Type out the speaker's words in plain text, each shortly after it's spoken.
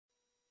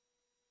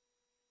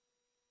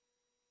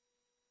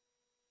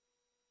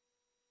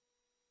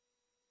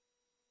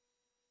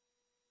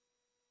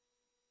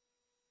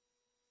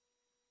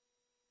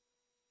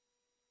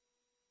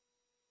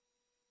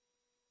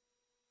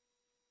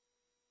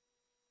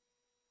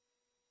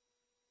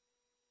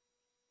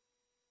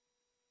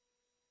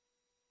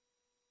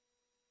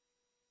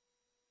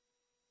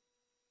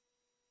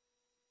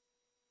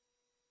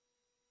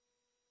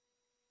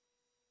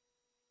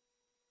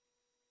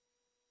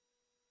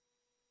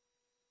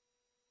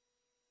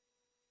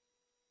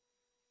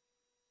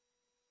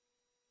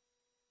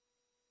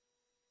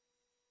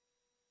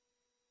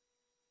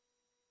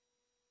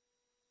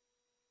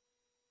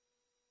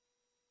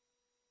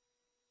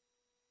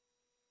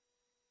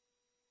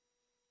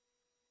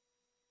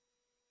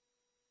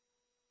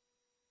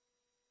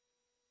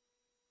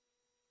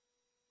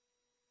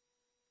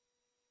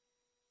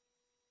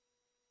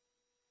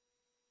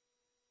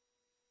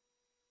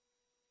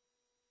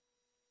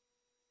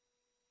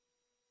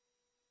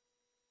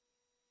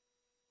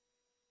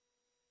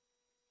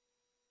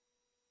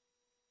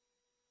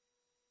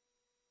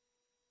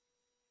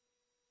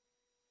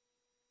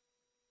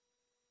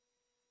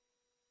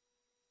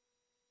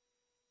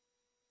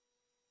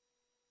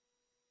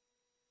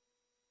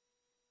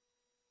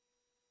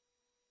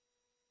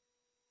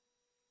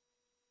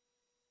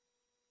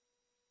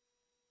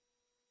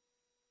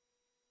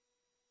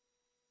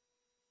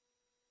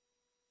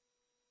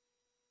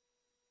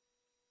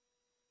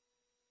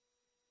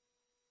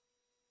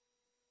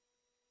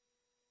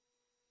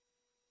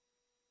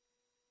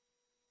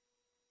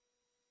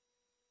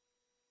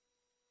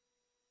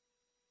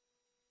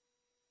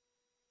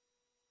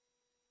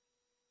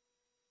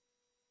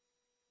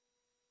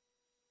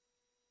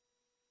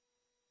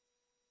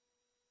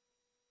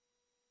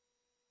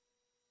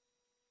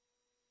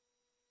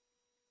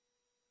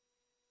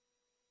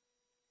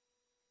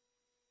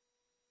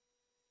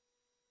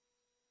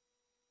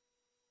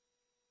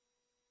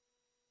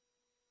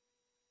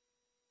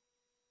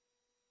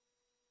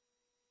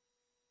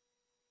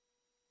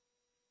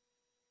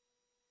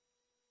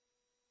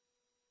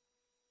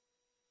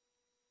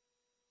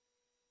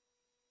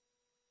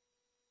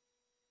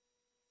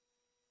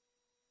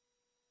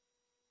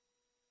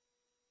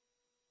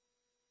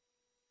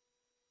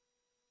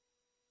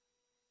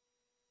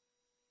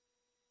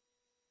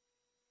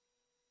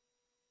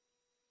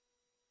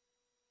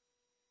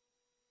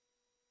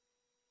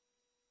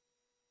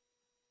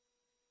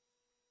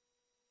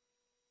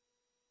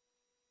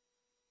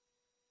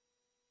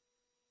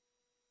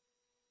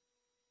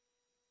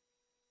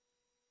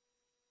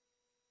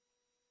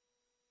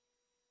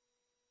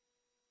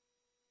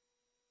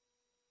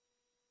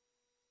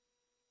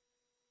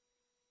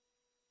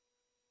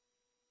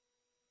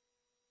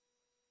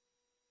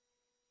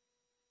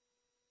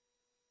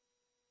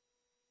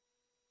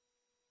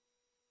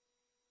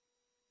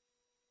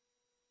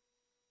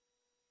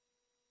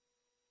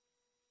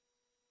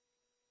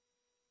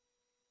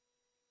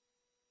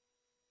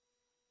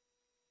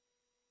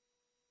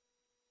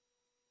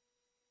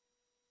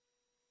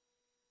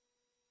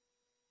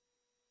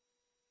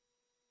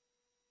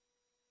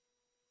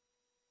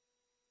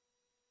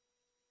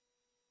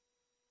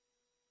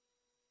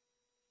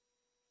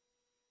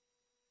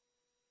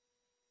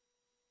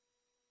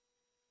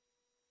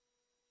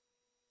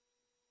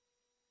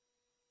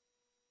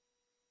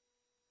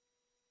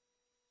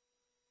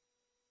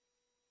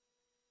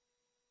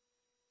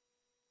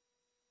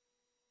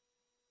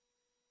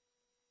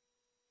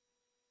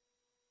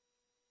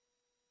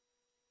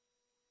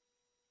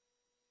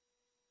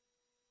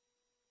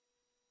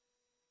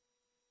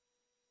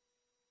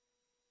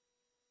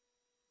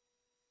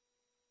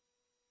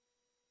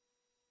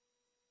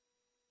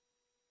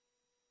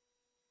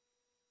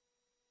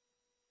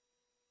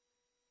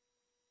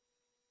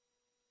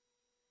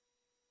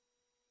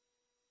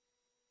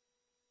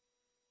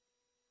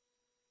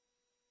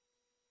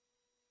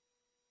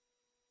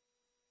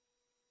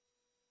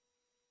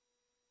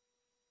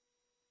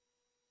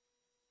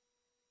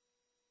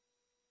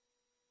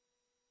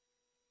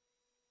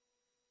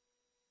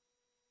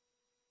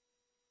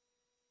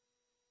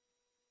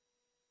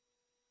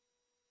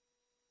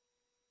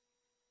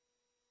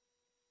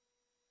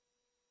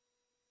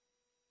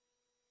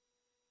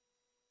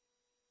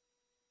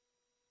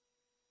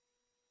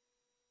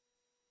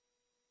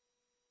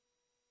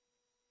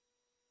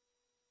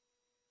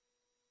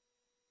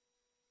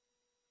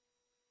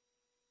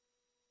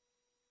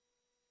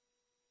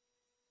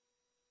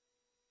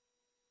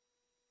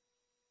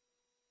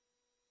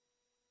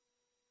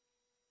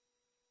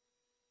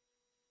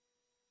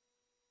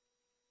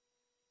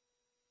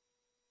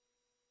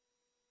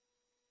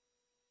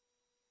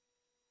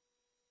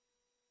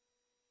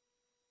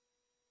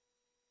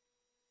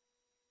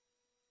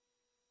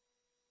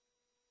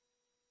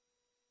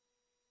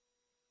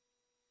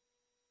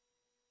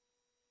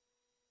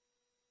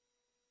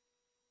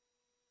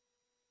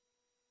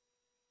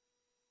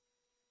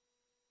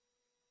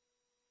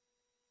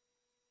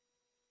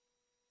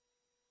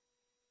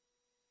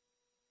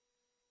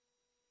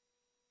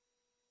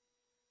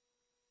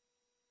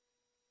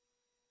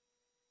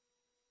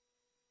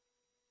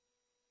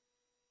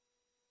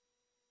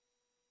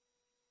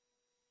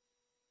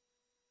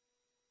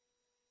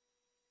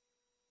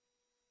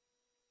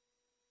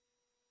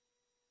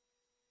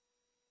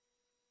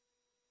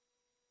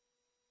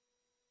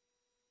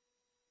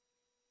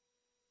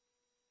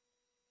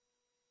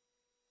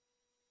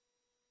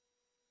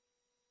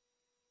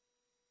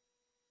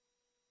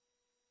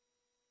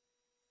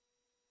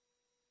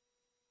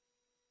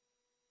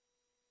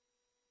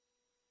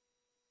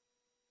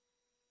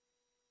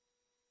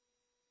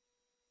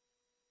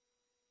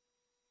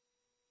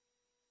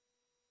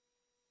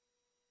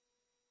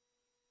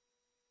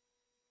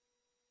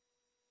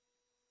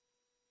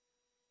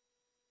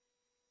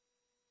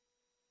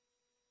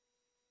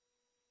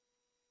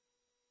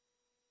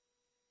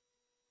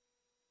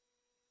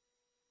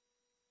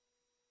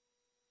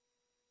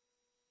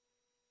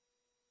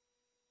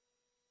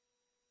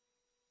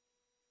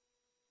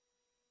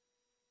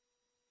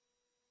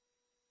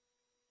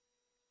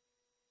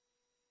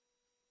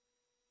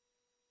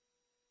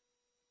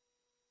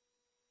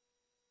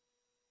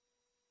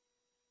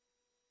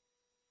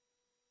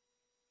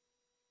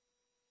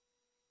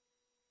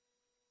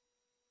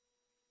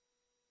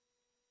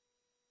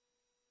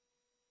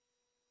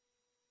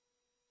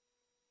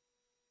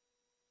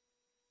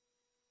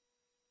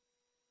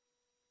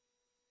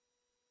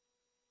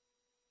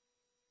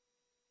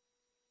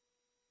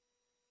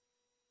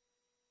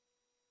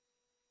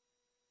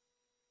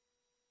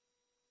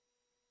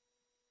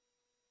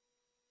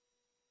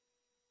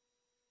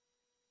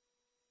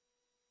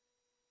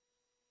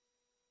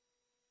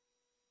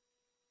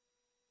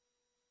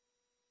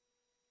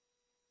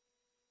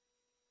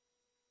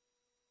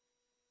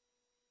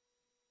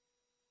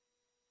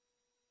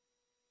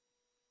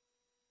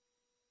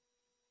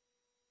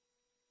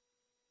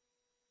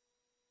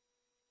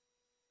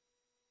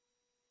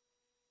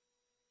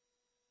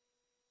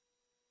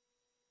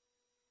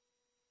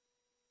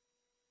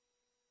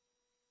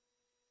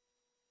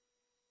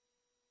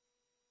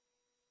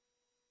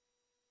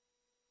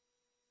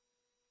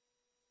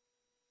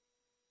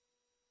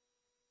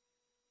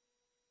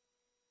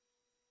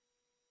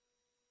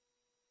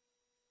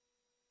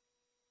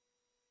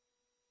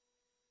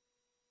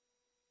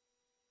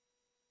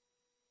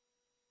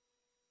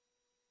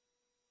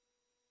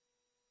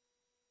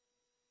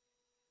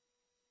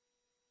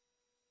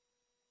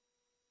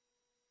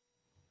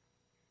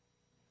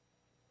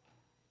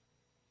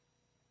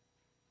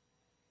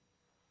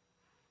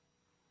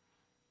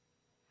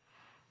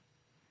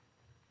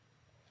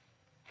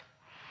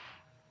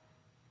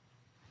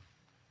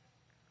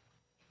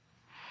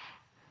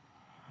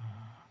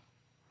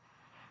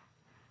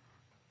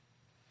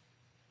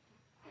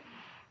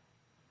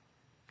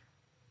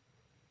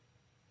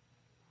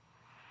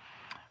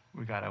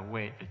we got to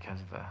wait because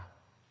of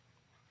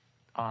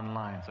the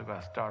online, so we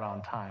got to start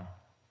on time.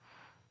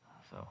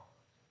 So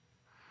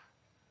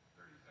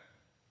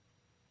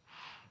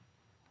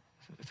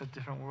it's a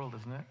different world,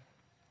 isn't it?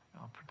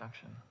 Oh,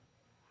 production.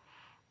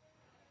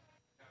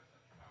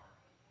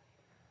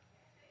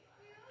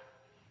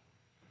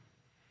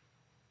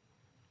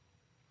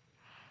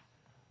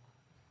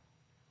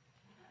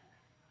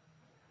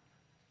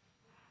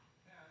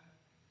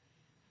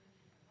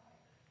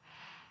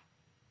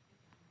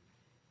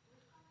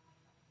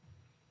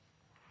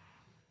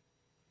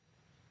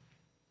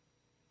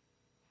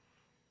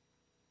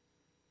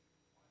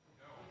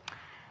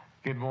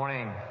 Good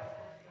morning.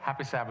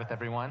 Happy Sabbath,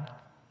 everyone.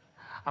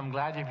 I'm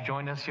glad you've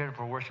joined us here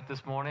for worship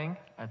this morning.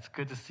 It's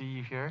good to see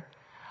you here.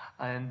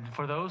 And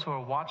for those who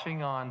are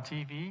watching on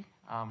TV,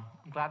 I'm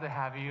glad to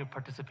have you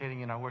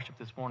participating in our worship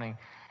this morning.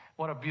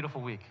 What a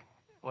beautiful week.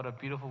 What a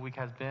beautiful week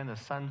has been. The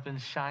sun's been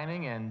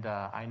shining, and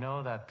I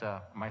know that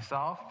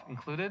myself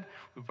included,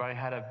 we've probably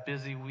had a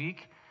busy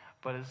week,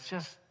 but it's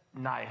just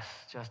nice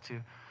just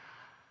to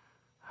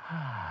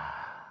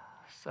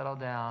settle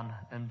down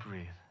and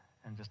breathe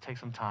and just take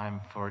some time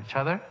for each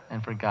other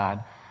and for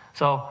God.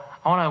 So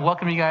I want to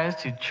welcome you guys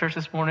to church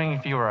this morning.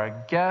 If you are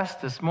a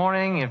guest this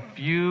morning, if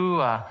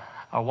you are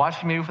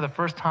watching maybe for the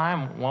first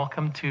time,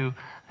 welcome to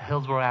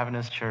Hillsboro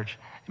Adventist Church.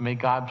 And may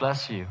God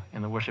bless you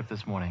in the worship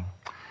this morning.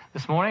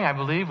 This morning, I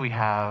believe we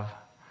have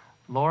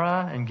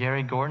Laura and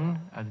Gary Gordon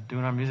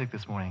doing our music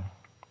this morning.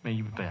 May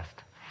you be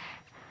blessed.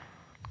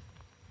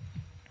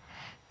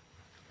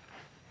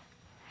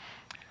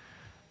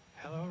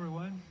 Hello,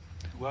 everyone.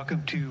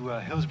 Welcome to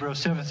Hillsboro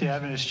Seventh-day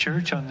Adventist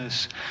Church on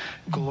this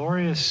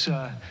glorious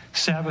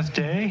Sabbath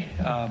day.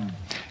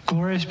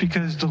 Glorious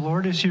because the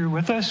Lord is here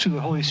with us through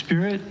the Holy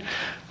Spirit.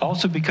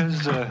 Also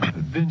because there's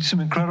been some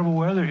incredible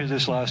weather here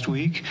this last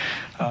week.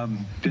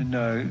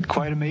 Been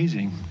quite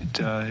amazing.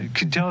 You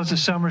can tell the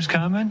summer's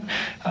coming,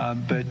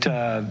 but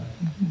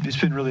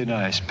it's been really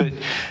nice. But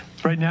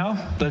right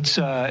now, let's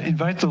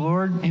invite the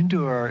Lord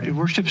into our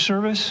worship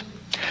service.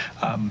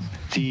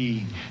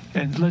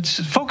 And let's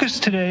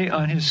focus today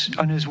on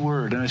his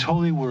word, on his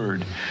holy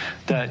word,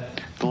 that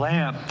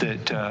lamp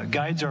that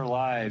guides our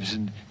lives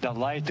and that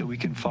light that we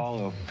can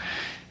follow.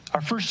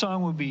 Our first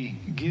song will be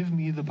 "Give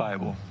Me the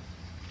Bible."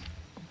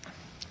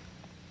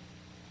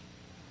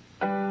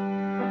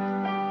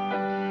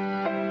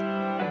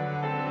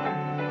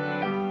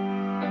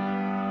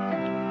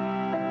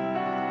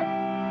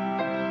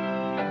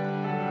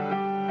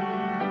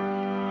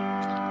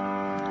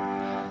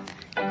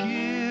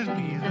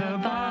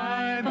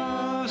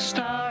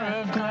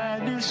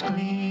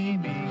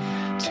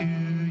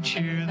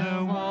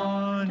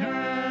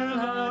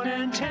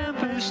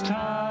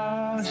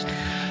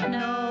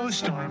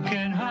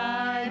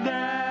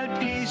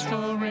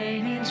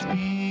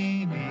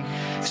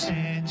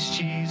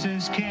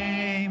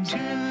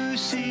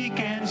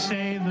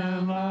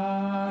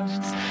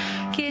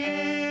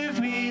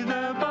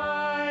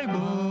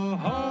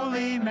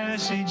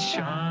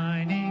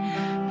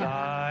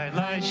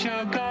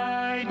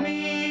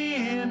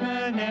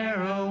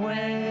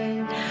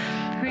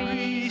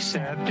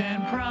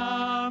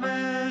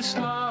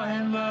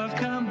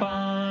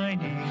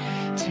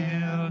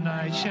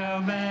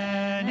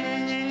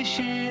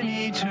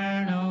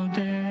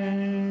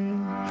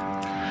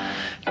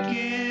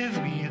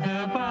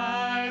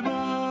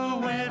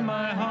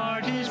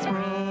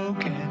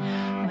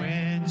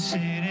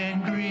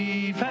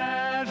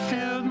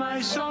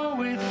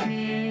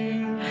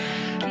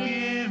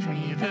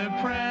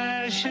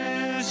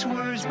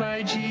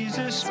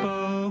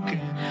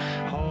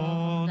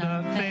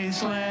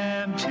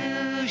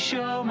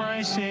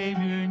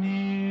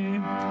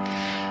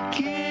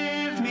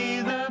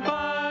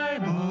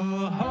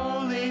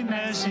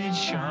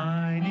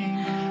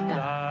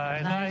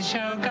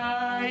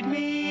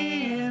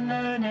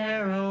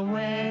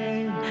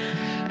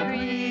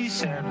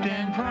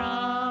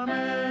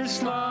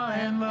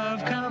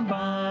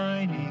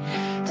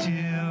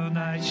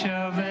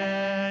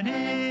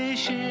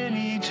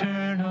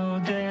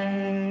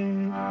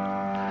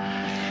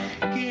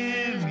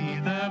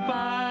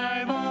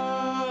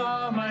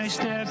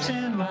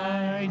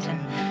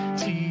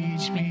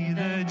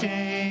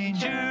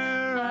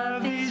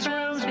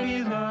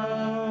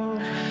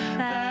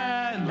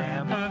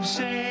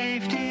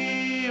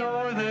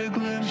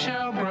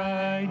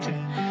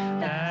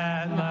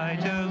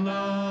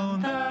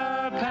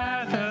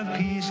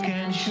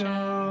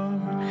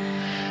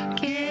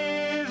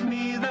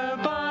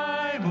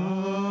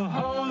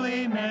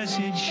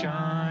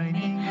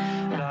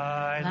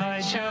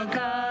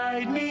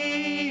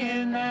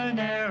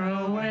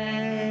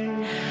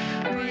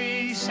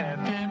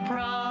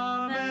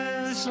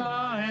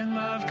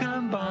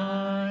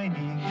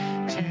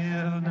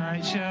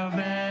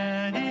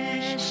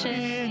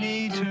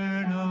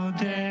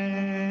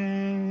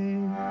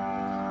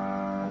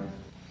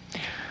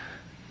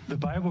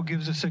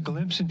 Gives us a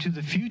glimpse into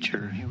the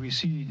future. We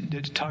see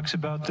that it talks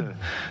about the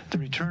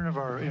return of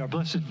our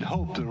blessed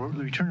hope, the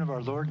return of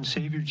our Lord and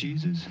Savior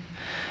Jesus.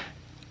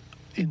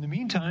 in the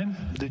meantime,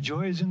 the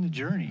joy is in the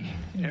journey.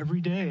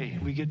 Every day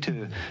we get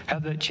to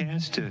have that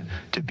chance to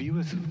be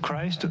with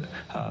Christ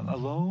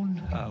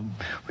alone.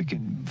 We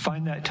can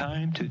find that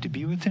time to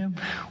be with him.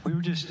 We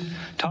were just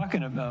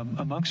talking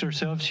amongst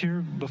ourselves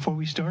here before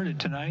we started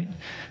tonight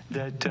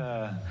that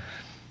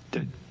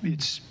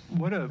it's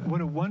what a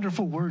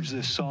wonderful words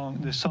this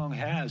song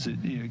has.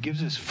 It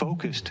gives us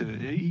focus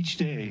to each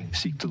day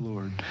seek the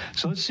Lord.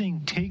 So let's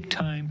sing "Take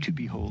Time to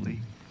Be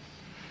Holy."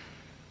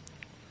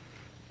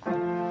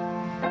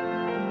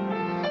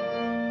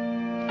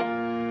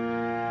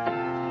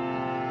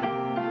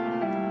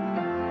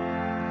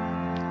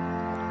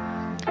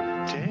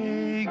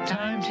 Take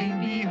time to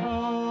be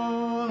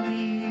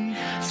holy,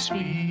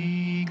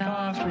 speak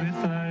oft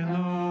with thy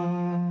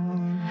Lord,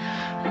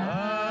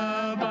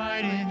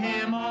 abide in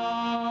him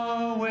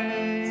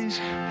always,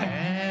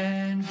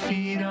 and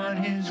feed on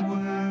his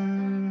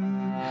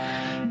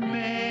word.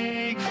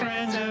 Make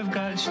friends of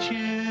God's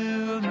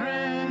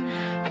children,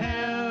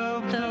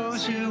 help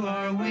those who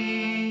are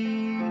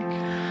weak,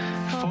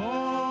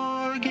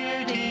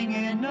 forgetting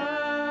in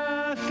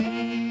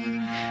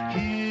nothing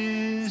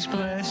his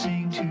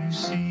blessing to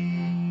seek.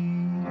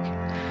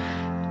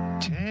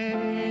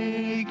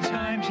 Take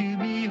time to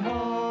be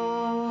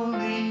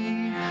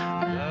holy,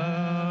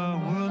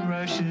 the world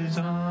rushes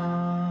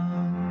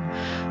on.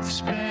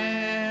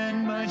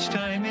 Spend much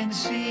time in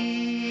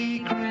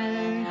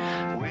secret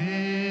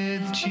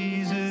with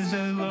Jesus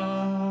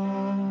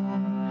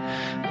alone.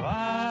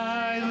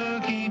 By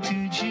looking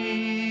to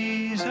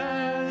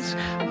Jesus,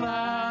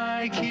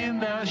 like him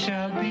thou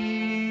shalt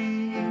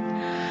be.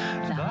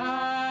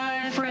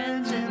 Thy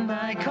friends in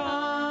thy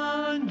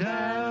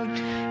conduct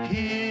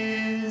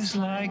his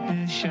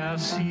likeness shall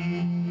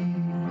see.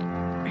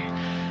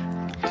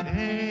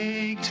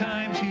 Take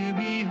time to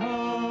be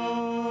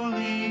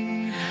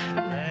holy,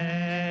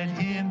 let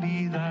him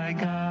be thy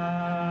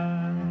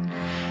God,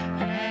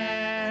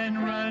 and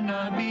run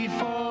not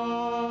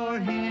before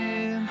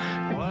him,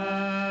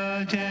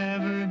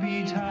 whatever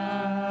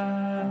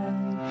betide.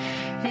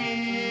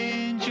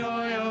 In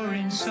joy or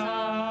in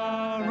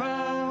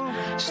sorrow,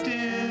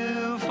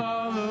 still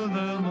follow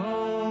the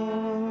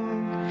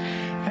Lord,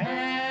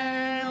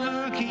 and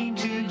looking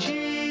to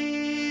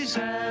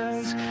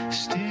Jesus,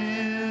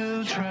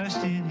 still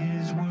trust in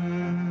his word.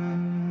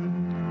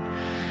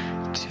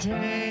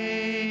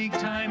 Take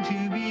time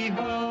to be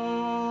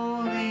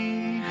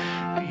holy,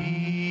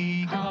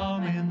 be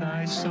calm in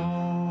thy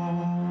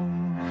soul.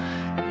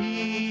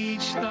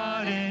 Each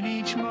thought and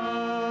each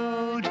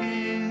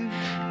motive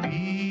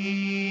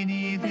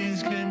beneath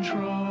his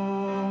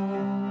control.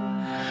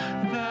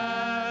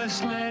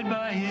 Thus led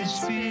by his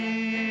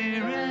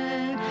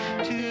Spirit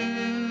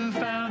to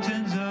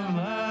fountains of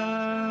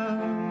love,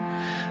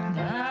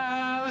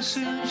 thou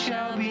soon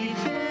shalt be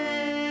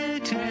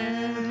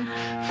fitted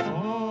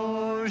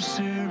for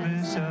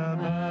service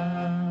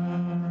above.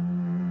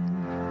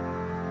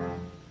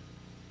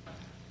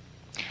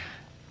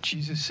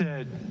 Jesus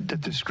said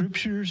that the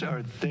scriptures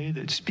are they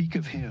that speak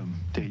of him.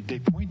 They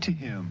point to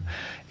him.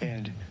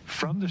 And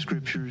from the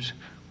scriptures,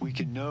 we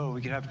can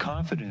have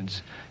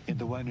confidence in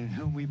the one in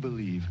whom we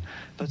believe.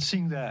 Let's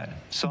sing that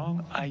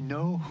song, "I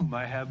Know Whom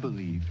I Have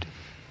Believed."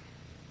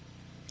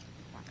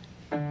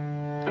 I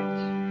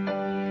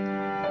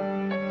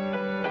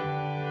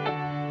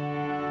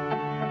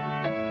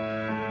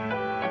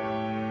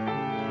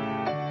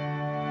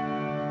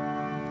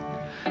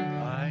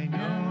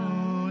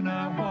know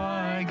not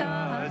why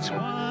God's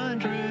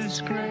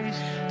wondrous grace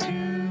to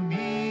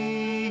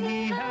me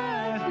he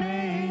hath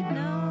made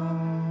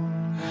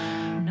known,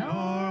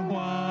 nor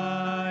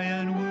why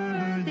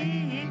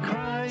unworthy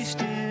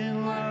Christ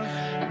in love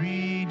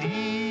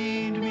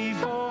redeemed me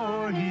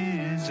for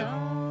his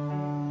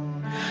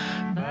own.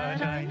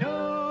 But I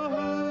know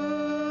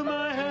whom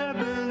I have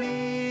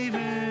believed,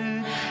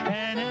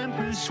 and am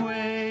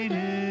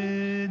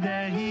persuaded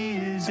that he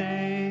is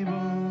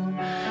able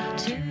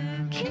to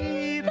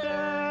keep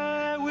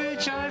that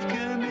which I've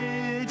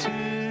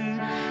committed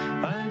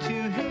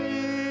unto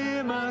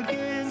him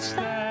against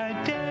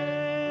that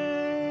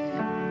day.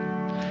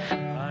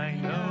 I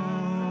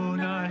know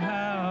not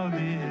how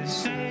this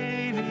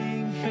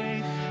saving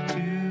faith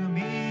to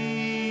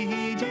me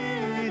he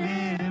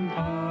did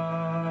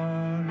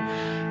impart,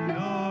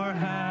 nor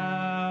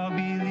how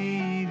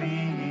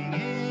believing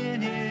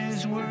in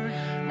his word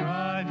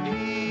brought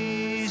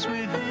peace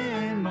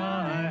within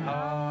my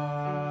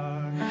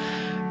heart.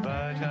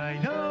 But I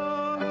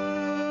know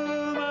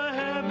whom I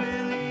have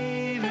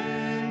believed,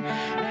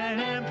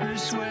 and am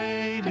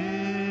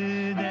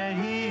persuaded that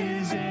he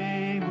is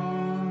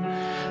able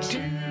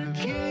to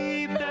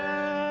keep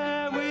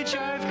that which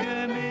I've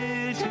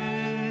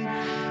committed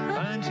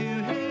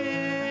unto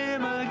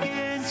him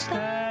against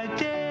that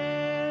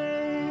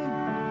day.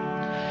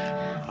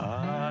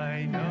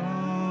 I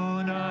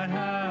know not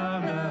how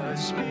the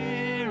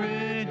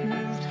Spirit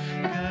moved,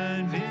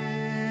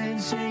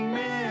 convincing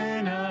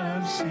men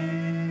of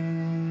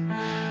sin,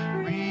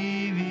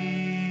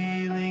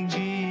 revealing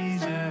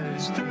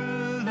Jesus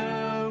through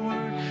the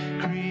word,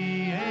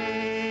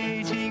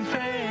 creating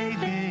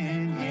faith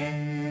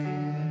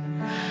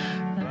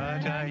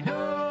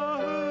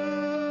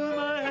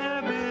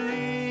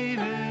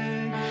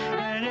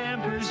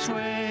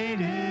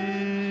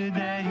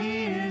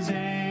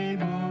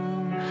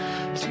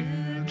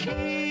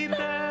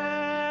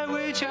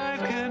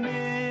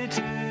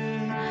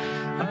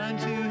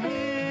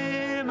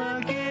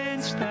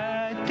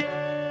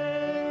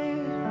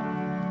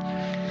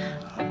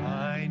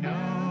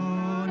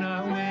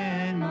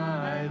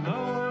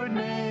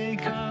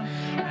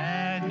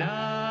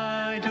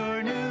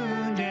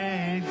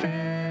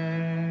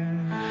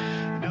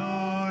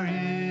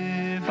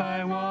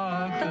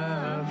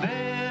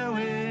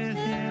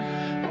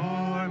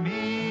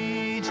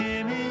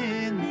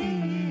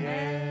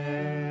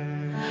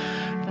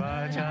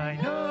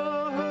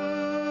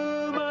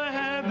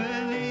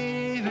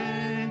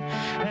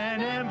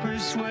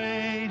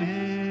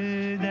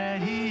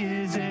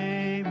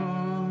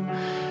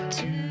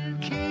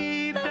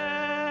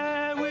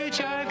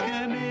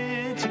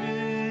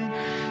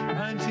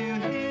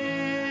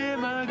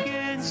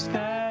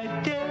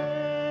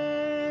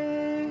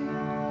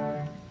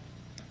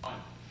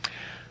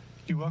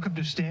You're welcome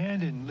to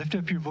stand and lift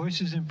up your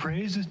voices in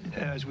praise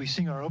as we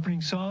sing our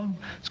opening song.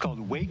 It's called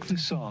Wake the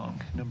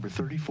Song, number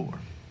 34.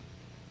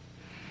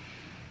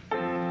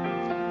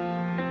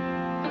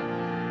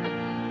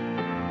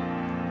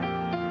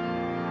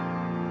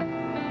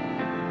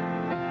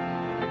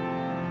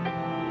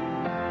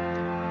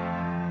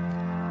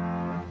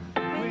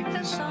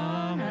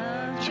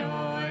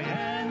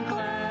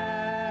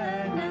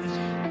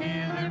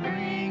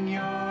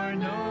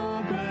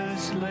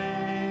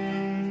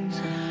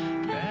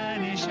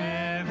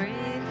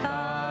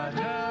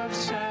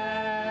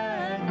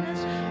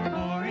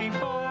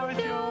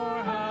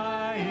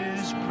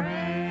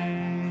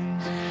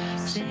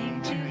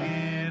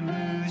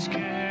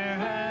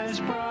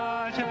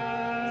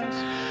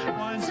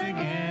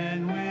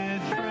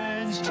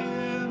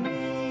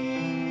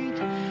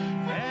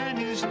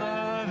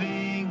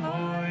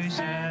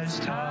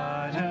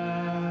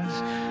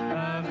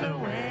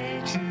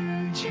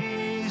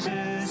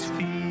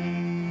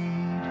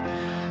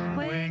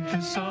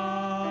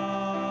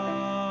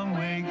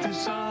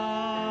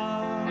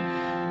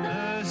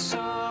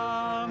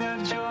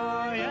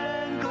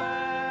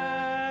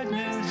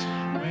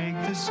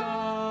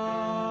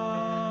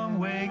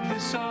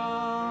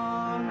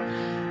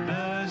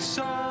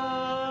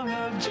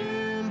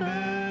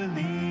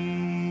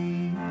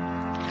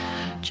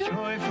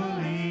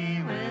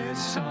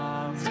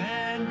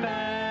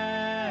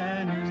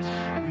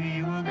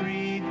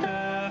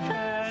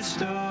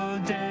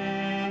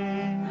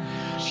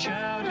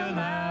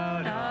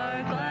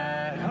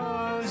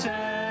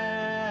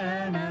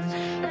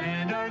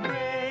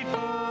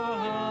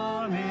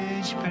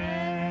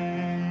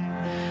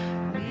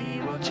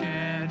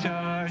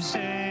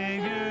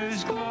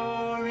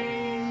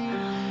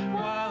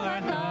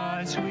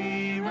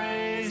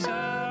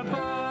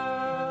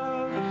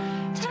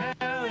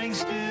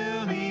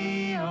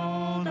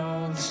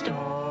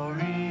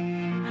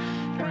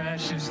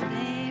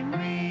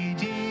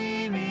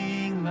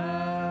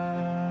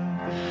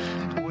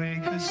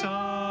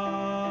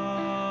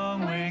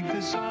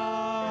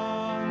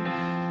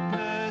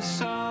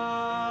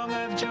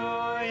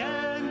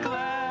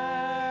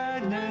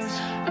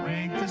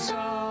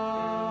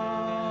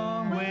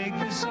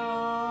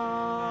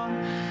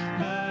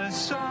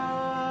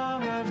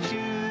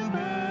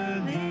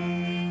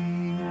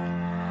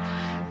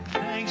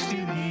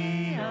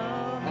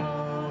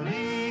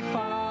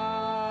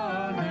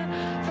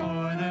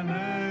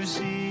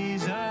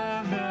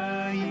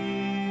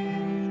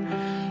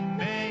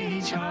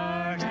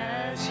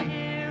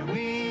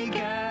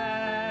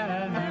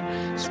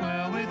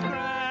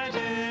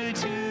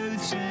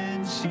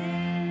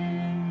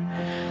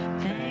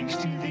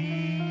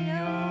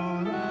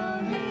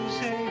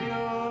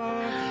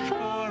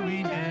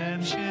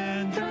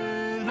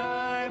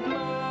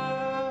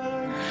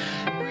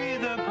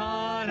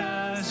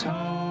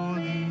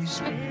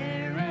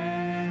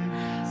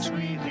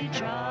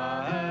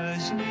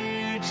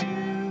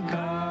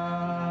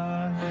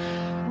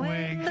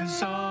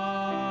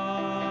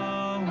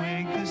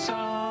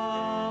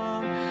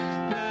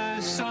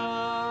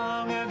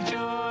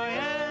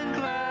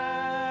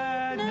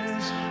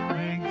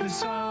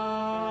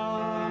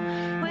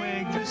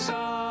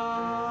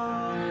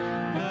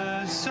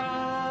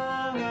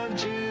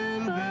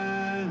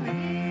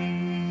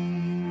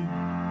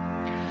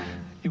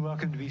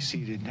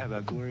 Seated and have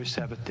a glorious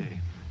Sabbath day.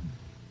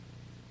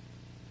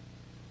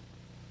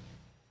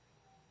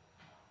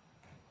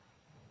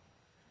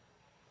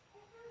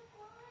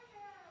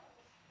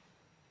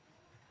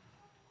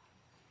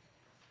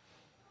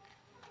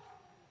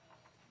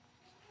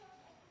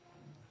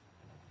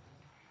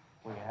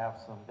 We have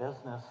some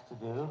business to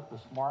do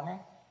this morning,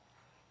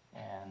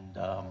 and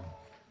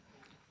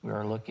we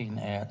are looking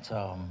at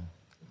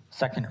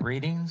second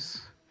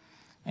readings,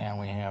 and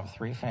we have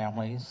 3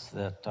 families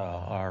that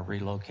are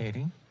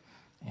relocating.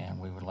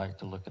 And we would like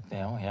to look at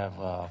them. We have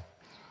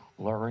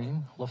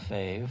Lorraine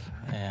LaFave,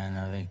 and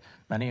I think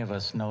many of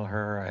us know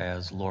her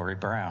as Lori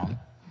Brown.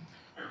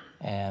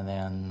 And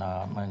then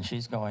when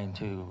she's going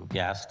to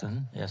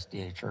Gaston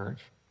SDA Church.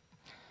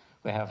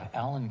 We have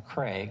Alan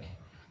Craig.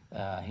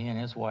 He and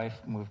his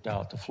wife moved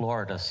out to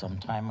Florida some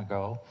time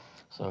ago,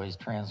 so he's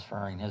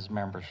transferring his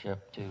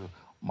membership to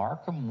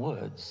Markham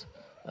Woods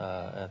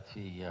at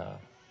the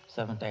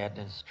Seventh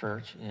Adventist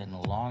Church in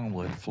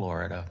Longwood,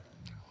 Florida.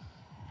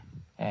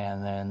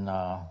 And then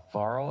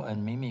Varro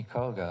and Mimi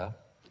Koga,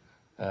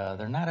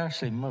 they're not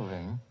actually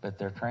moving, but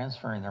they're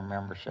transferring their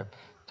membership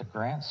to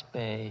Grants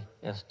Bay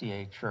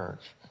SDA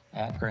Church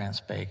at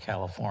Grants Bay,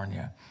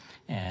 California.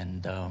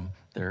 And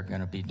they're going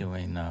to be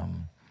doing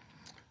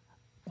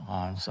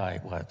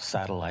on-site,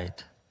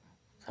 satellite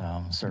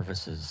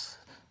services.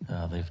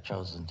 They've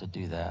chosen to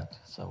do that.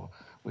 So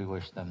we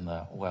wish them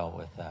well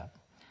with that.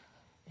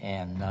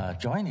 And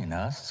joining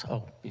us,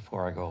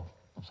 before I go,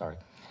 I'm sorry.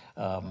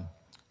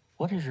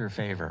 What is your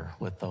favor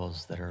with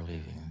those that are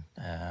leaving?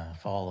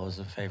 If all those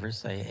in favor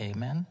say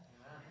amen.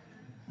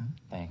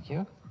 Thank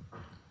you.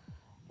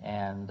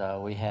 And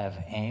we have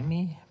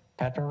Amy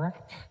Petarek.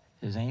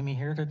 Is Amy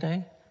here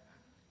today?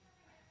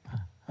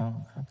 Oh,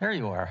 there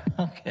you are.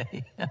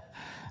 Okay.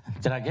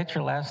 Did I get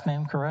your last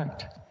name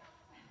correct?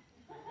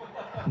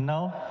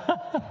 No?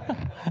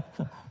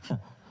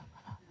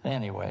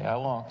 Anyway, I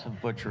won't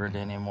butcher it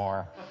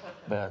anymore.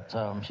 But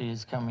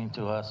she's coming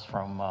to us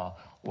from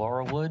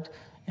Laurelwood,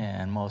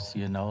 and most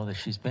of you know that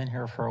she's been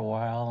here for a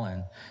while,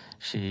 and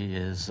she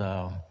is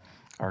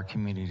our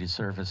community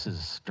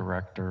services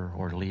director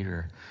or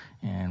leader,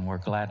 and we're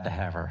glad to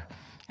have her.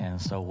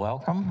 And so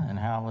welcome, and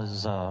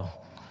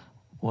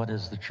what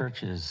is the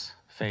church's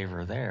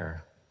favor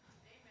there?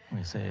 Amen.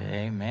 We say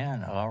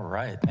amen. All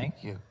right,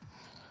 thank you.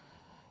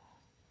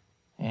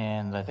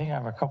 And I think I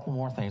have a couple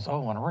more things. I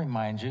want to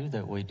remind you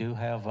that we do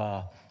have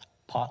a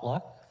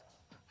potluck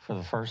for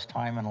the first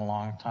time in a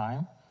long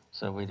time.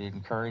 So we'd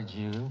encourage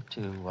you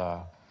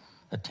to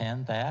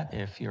attend that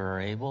if you're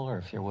able or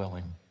if you're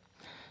willing.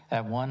 I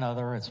have one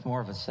other, it's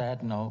more of a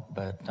sad note,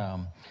 but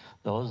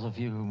those of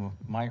you who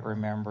might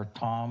remember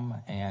Tom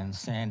and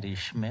Sandy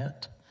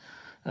Schmidt,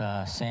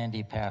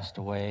 Sandy passed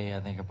away, I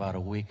think, about a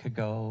week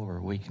ago or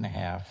a week and a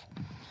half.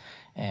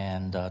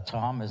 And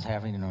Tom is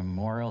having a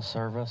memorial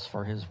service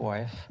for his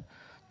wife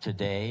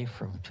today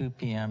from 2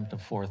 p.m. to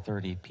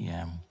 4:30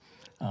 p.m.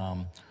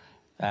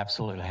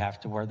 Absolutely have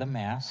to wear the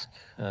mask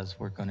as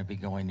we're going to be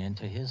going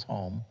into his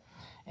home.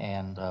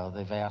 And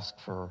they've asked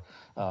for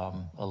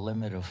a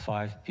limit of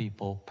 5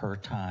 people per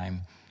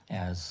time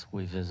as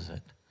we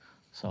visit.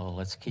 So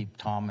let's keep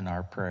Tom in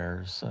our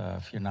prayers.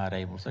 If you're not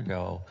able to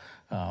go,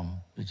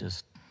 we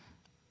just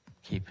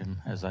keep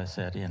him, as I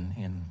said,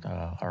 in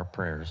our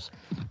prayers.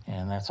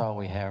 And that's all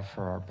we have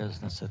for our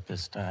business at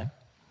this time.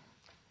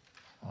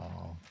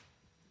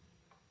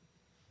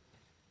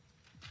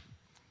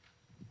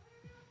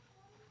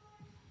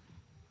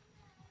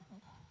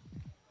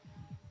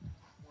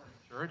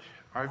 Church,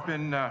 I've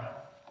been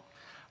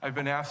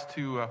asked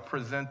to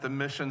present the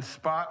mission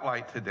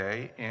spotlight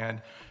today,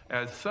 and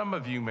as some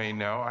of you may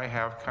know, I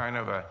have kind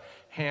of a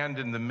hand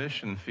in the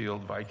mission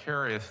field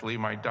vicariously.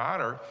 My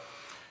daughter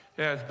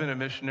has been a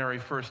missionary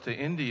first to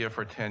India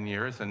for 10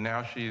 years, and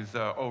now she's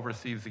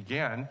overseas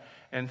again.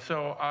 And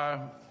so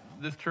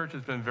this church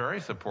has been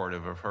very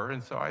supportive of her,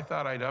 and so I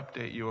thought I'd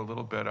update you a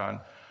little bit on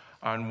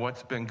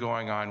what's been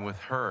going on with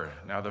her.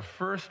 Now, the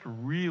first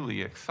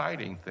really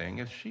exciting thing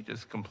is she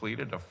just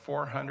completed a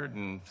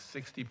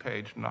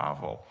 460-page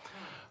novel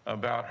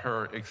about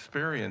her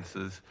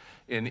experiences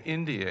in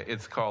India.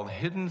 It's called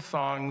Hidden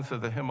Songs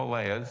of the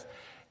Himalayas,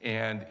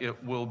 and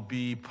it will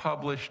be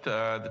published,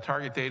 the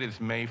target date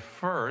is May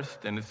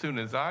 1st, and as soon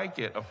as I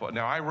get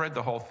now I read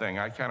the whole thing.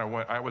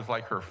 I was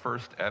like her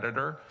first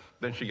editor,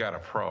 then she got a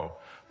pro,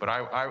 but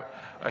I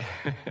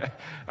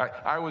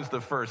was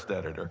the first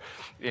editor.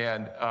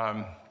 And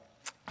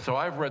so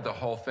I've read the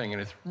whole thing,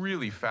 and it's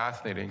really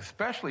fascinating,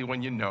 especially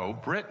when you know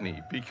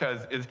Brittany,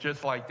 because it's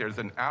just like there's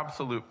an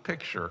absolute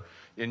picture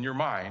in your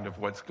mind of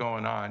what's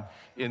going on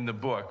in the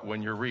book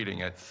when you're reading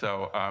it.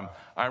 So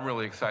I'm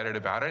really excited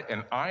about it,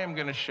 and I am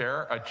going to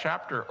share a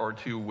chapter or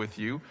two with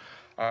you.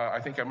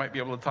 I think I might be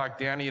able to talk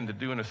Danny into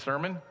doing a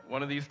sermon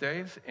one of these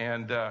days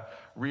and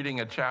reading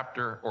a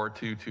chapter or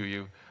two to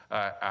you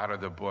out of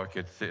the book.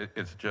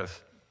 It's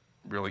just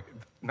really,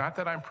 not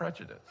that I'm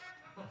prejudiced,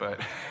 but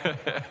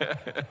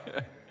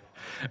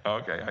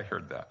okay, I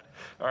heard that.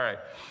 All right.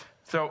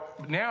 So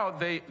now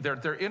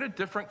they're in a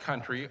different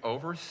country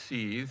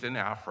overseas in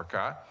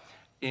Africa,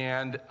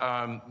 and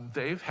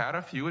they've had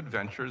a few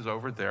adventures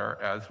over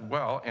there as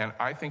well. And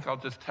I think I'll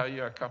just tell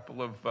you a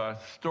couple of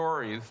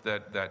stories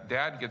that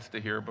Dad gets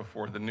to hear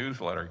before the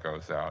newsletter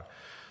goes out.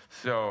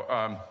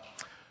 So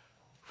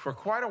for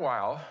quite a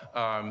while,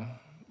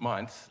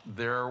 months,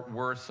 there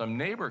were some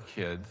neighbor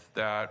kids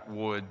that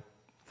would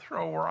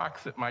throw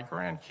rocks at my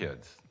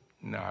grandkids.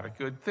 Not a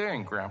good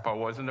thing. Grandpa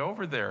wasn't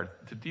over there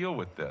to deal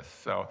with this.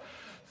 So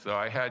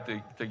I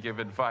had to give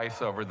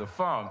advice over the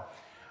phone.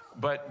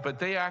 But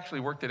they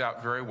actually worked it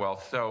out very well.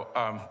 So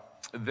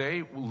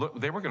they were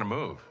going to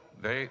move.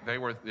 They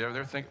were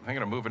thinking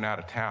of moving out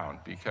of town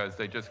because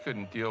they just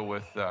couldn't deal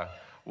with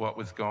what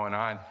was going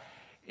on.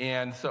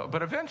 And so,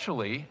 but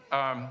eventually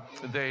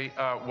they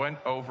went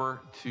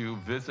over to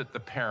visit the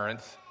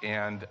parents,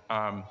 and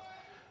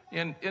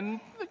in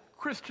the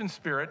Christian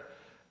spirit,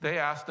 they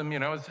asked them,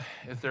 is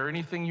there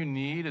anything you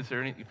need? Is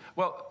there any?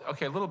 Well,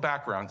 okay, a little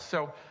background.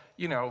 So,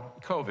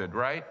 COVID,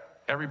 right?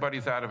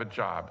 Everybody's out of a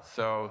job.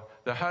 So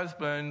the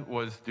husband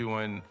was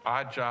doing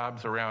odd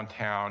jobs around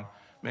town,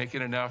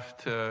 making enough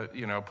to,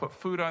 put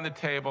food on the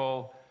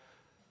table,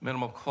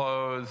 minimal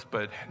clothes,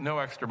 but no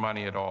extra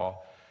money at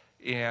all.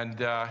 And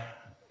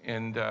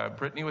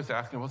Brittany was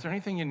asking, well, is there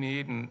anything you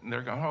need? And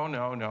they're going, oh,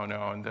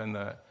 no. And then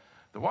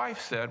the wife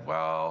said,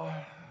 well,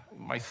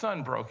 my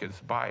son broke his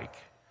bike,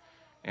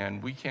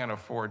 and we can't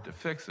afford to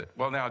fix it.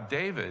 Well, now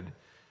David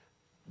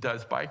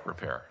does bike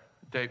repair.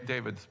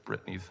 David's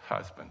Brittany's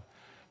husband.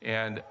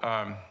 And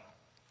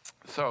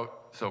so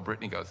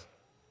Brittany goes,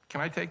 can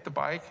I take the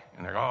bike?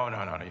 And they're, oh,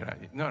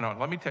 no,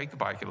 let me take the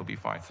bike, it'll be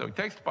fine. So he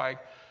takes the bike,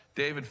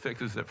 David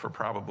fixes it for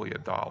probably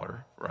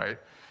 $1, right?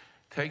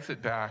 Takes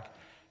it back,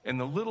 and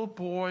the little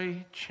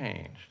boy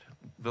changed.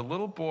 The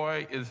little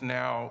boy is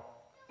now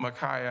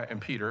Micaiah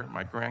and Peter,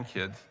 my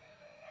grandkids,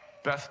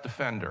 best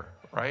defender,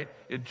 right?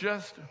 It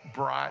just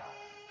brought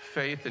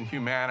faith and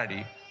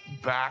humanity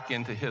back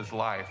into his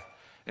life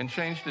and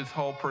changed his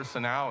whole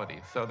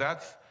personality. So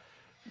that's,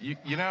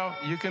 you know,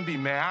 you can be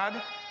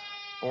mad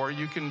or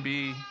you can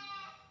be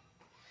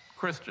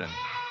Christian.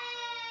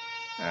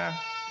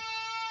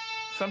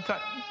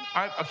 Sometimes,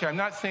 I'm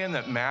not saying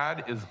that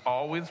mad is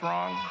always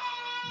wrong,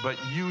 but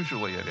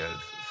usually it is.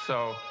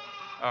 So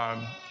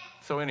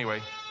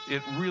anyway,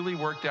 it really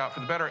worked out for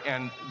the better.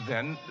 And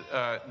then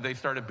they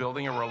started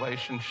building a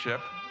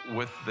relationship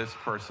with this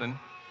person,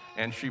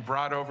 and she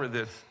brought over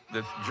this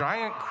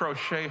giant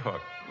crochet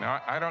hook.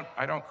 Now,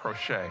 I don't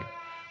crochet,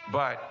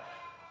 but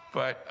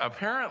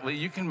apparently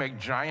you can make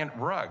giant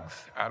rugs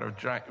out of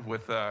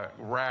with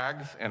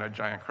rags and a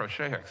giant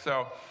crochet hook.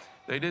 So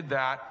they did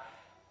that.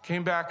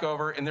 Came back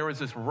over, and there was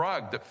this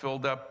rug that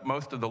filled up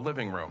most of the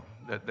living room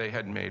that they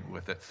had made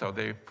with it. So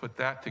they put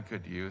that to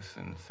good use,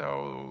 and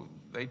so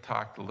they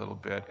talked a little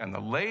bit. And the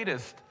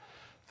latest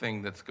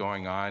thing that's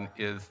going on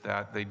is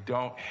that they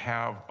don't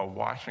have a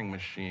washing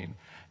machine,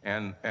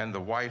 and the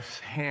wife's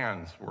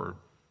hands were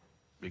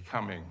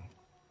becoming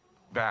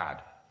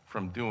bad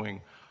from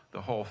doing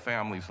the whole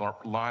family's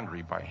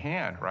laundry by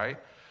hand, right?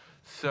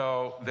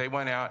 So they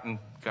went out and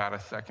got a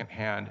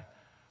second-hand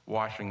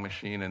washing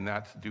machine, and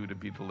that's due to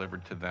be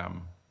delivered to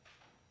them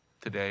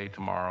today,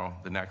 tomorrow,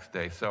 the next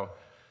day. So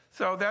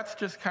that's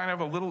just kind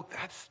of a little,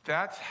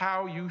 that's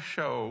how you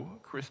show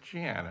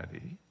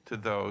Christianity to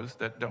those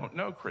that don't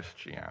know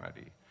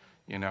Christianity.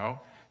 You know,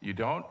 you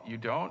don't,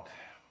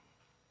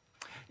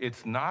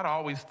 it's not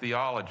always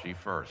theology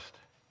first.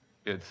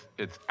 It's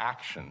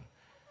action,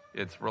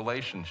 it's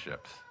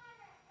relationships.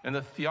 And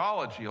the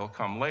theology will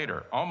come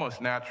later,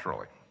 almost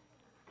naturally.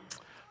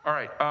 All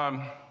right,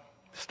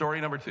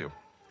 story number 2.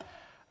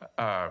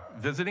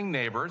 Visiting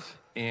neighbors,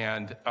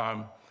 and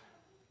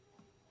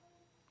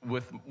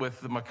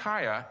with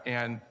Micaiah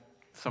and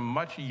some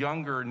much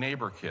younger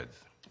neighbor kids.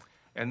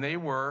 And they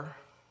were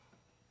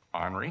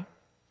ornery,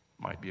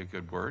 might be a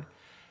good word,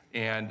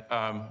 and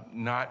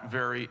not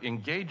very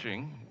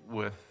engaging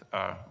with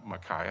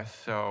Micaiah.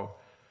 So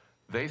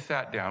they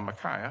sat down.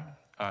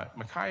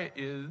 Micaiah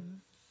is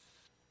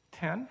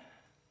 10?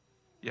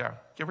 Yeah,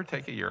 give or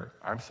take a year.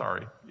 I'm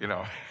sorry, you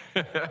know.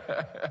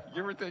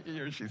 Give or take a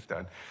year, she's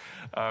 10.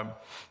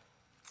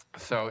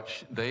 So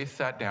they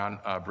sat down,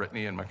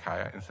 Brittany and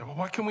Micaiah, and said, well,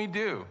 what can we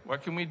do?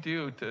 What can we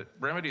do to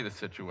remedy the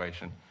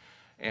situation?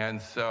 And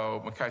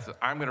so Micaiah said,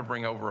 I'm going to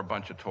bring over a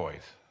bunch of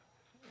toys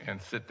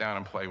and sit down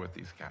and play with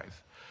these guys.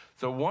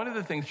 So one of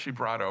the things she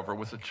brought over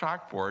was a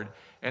chalkboard,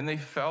 and they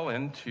fell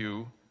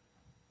into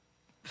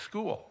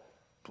school.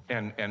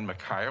 And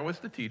Micaiah was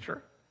the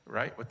teacher,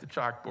 right, with the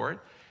chalkboard.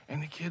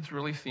 And the kids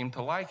really seemed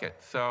to like it.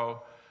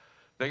 So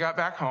they got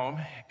back home,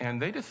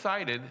 and they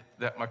decided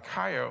that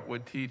Micaiah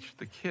would teach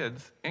the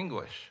kids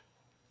English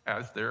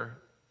as their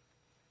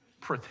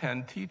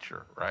pretend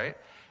teacher, right?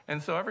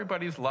 And so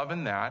everybody's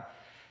loving that.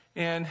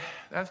 And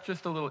that's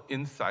just a little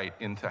insight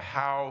into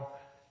how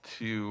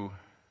to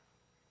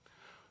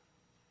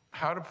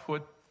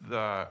put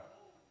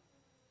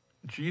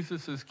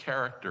Jesus's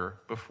character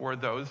before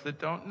those that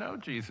don't know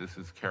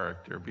Jesus's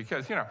character.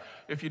 Because, you know,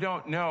 if you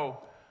don't know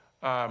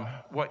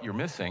what you're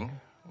missing,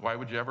 why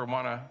would you ever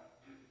want to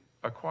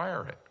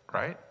acquire it,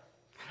 right?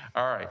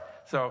 All right,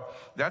 so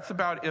that's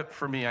about it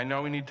for me. I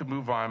know we need to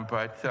move on,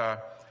 but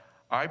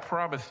I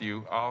promise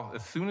you,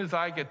 as soon as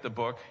I get the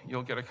book,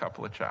 you'll get a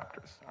couple of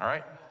chapters, all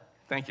right?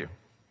 Thank you.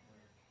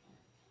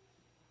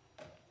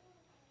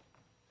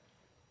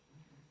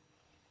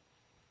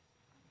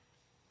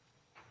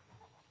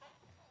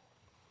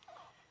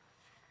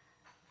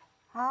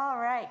 All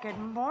right, good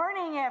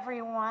morning,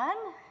 everyone.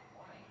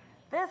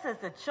 This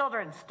is a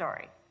children's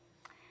story,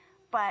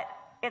 but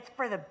it's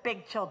for the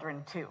big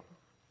children too.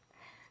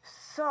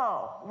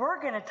 So we're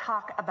going to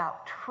talk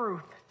about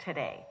truth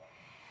today.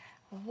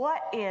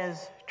 What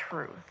is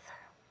truth?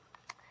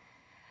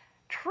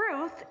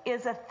 Truth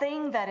is a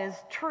thing that is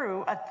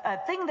true. A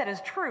thing that is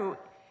true.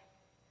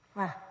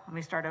 Well, let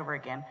me start over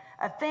again.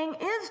 A thing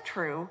is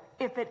true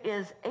if it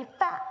is a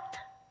fact.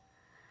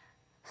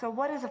 So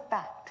what is a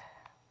fact?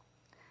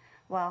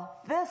 Well,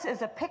 this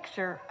is a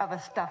picture of a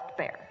stuffed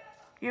bear.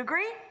 You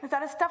agree? Is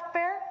that a stuffed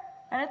bear?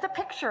 And it's a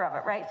picture of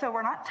it, right? So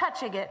we're not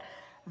touching it.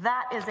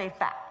 That is a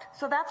fact.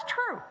 So that's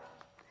true.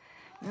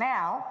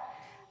 Now,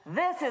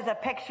 this is a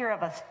picture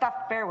of a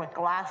stuffed bear with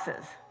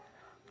glasses,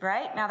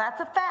 right? Now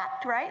that's a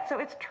fact, right? So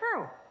it's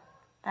true.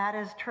 That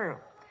is true.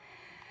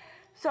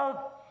 So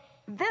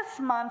this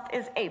month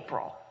is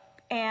April,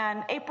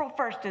 and April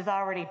 1st is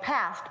already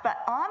passed, but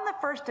on the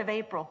 1st of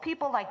April,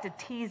 people like to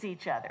tease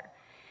each other.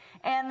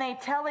 And they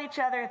tell each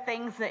other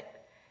things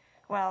that,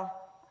 well,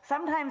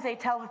 sometimes they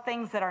tell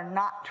things that are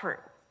not true.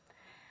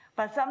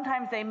 But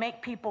sometimes they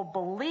make people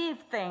believe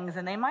things,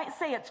 and they might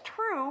say it's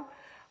true,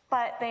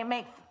 but they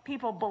make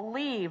people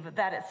believe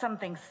that it's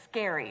something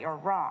scary or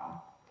wrong.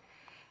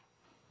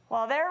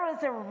 Well, there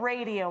was a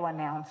radio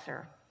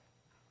announcer,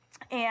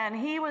 and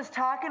he was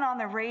talking on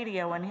the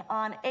radio, and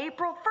on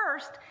April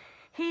 1st,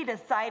 he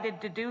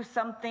decided to do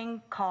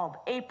something called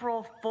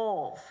April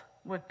Fools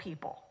with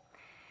people.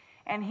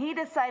 And he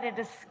decided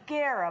to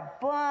scare a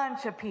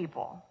bunch of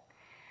people.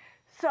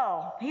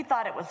 So he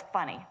thought it was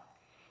funny.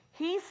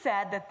 He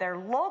said that their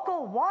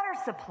local water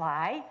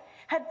supply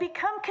had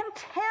become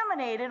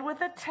contaminated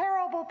with a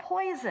terrible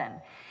poison,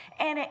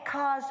 and it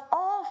caused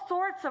all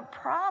sorts of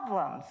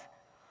problems.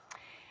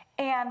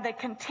 And the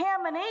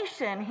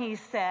contamination, he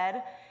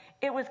said,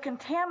 it was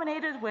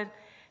contaminated with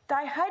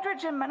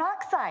dihydrogen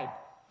monoxide.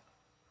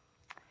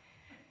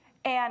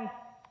 And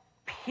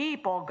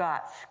people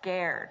got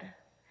scared.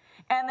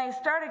 And they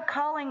started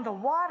calling the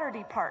water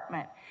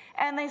department.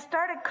 And they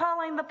started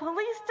calling the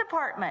police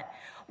department.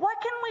 What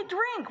can we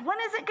drink? When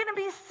is it going to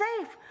be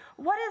safe?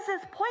 What is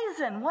this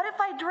poison? What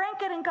if I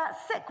drank it and got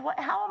sick?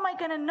 How am I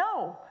going to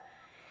know?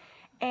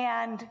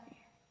 And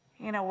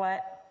you know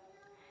what?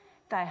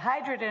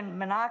 Dihydrogen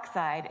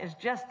monoxide is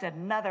just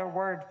another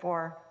word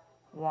for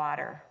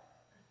water.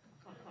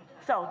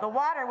 So the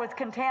water was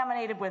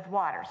contaminated with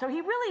water. So he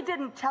really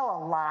didn't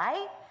tell a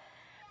lie,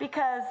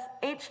 because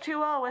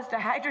H2O is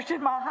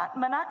dihydrogen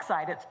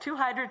monoxide. It's two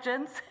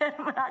hydrogens and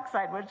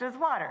monoxide, which is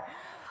water.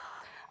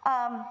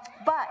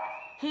 But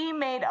he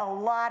made a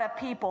lot of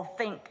people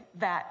think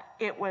that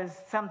it was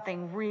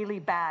something really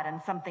bad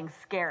and something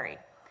scary.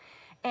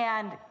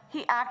 And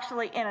he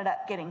actually ended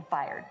up getting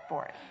fired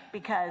for it,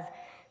 because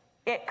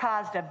it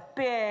caused a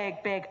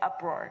big, big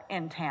uproar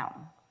in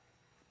town.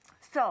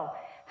 So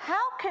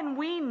how can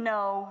we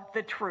know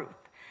the truth?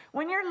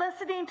 When you're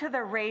listening to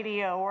the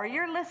radio or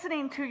you're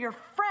listening to your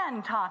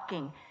friend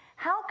talking,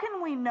 how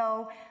can we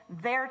know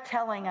they're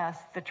telling us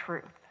the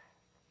truth?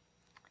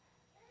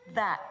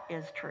 That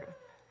is truth.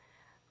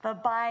 The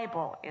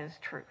Bible is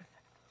truth.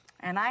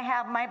 And I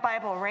have my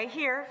Bible right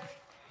here.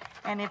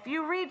 And if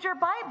you read your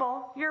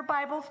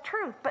Bible's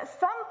truth. But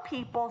some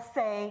people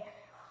say,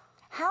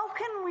 how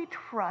can we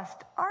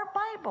trust our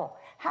Bible?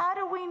 How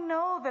do we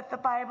know that the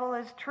Bible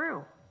is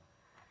true?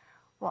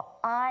 Well,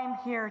 I'm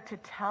here to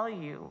tell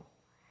you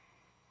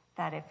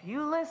that if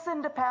you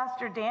listen to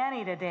Pastor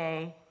Danny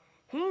today,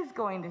 he's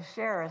going to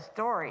share a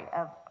story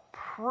of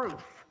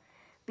proof,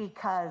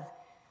 because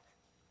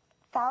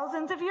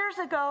thousands of years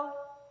ago,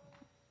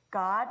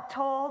 God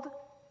told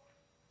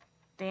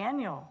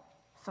Daniel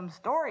some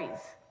stories,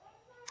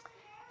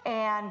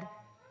 and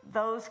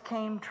those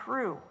came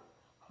true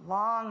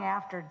long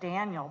after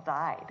Daniel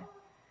died.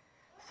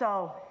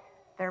 So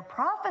they're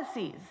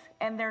prophecies,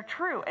 and they're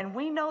true, and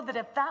we know that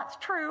if that's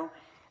true,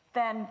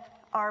 then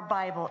our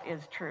Bible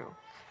is true.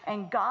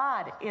 And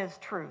God is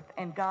truth,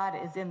 and God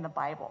is in the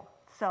Bible.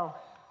 So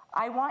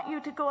I want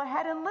you to go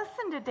ahead and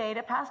listen today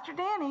to Pastor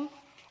Danny,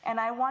 and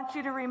I want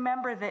you to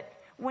remember that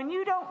when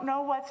you don't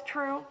know what's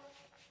true,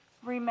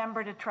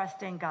 remember to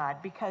trust in God,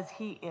 because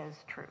he is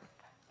truth.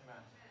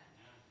 Amen.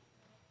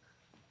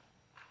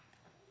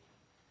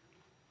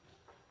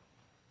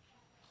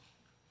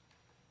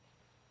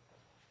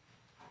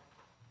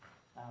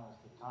 Now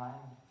is the time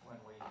when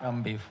we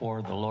come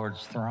before the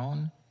Lord's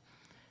throne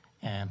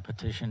and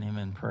petition him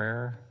in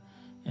prayer.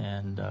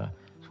 And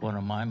it's one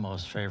of my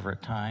most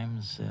favorite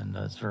times, and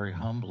it's very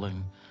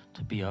humbling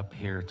to be up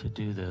here to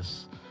do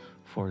this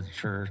for the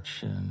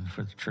church and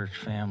for the church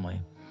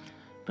family.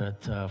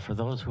 But for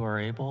those who are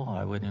able,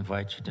 I would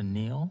invite you to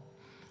kneel.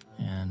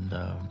 And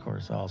of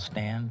course, I'll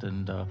stand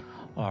and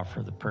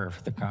offer the prayer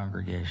for the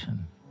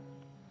congregation.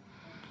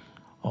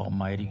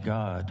 Almighty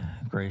God,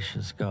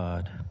 gracious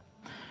God,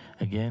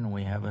 again,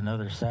 we have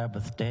another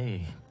Sabbath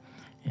day.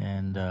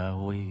 And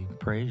we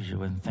praise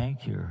you and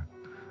thank you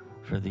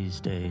for these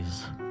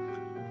days.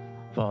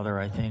 Father,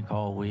 I think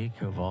all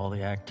week of all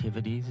the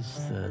activities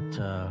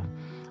that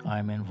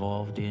I'm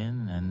involved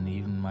in, and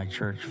even my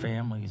church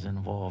family is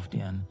involved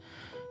in.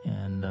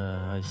 And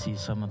I see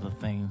some of the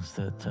things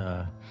that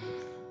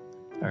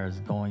are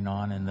going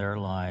on in their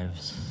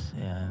lives,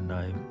 and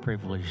I'm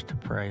privileged to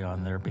pray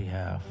on their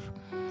behalf.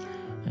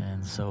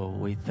 And so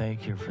we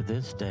thank you for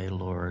this day,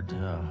 Lord.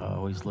 I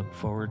always look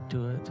forward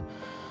to it,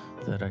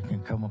 that I can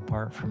come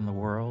apart from the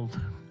world,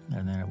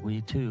 and that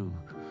we too,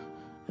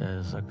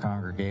 as a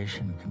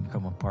congregation, can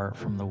come apart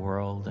from the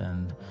world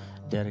and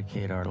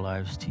dedicate our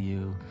lives to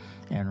you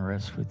and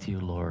rest with you,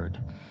 Lord.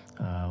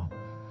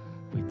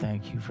 We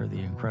thank you for the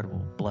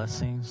incredible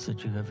blessings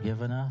that you have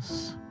given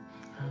us.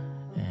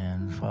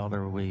 And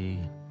Father,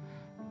 we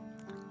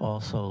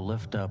also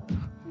lift up,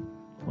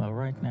 well,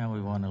 right now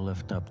we want to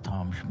lift up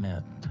Tom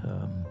Schmidt.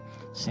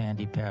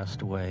 Sandy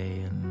passed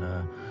away, and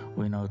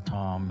we know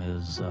Tom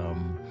is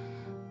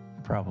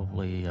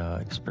probably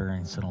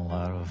experiencing a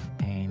lot of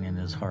pain in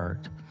his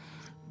heart.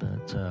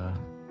 But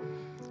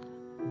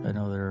I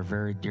know they're a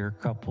very dear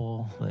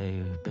couple.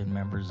 They've been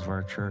members of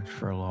our church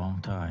for a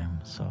long time.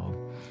 So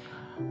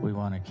we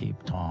want to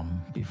keep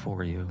Tom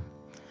before you.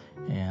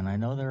 And I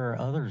know there are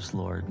others,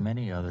 Lord,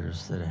 many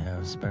others that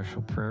have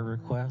special prayer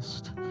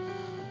requests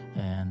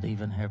and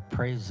even have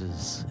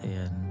praises.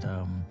 And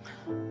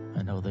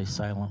I know they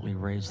silently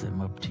raise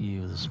them up to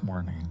you this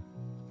morning.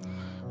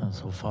 And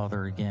so,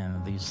 Father,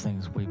 again, these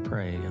things we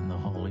pray in the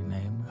holy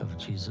name of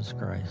Jesus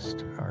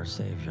Christ, our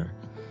Savior.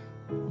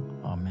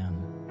 Amen. Amen.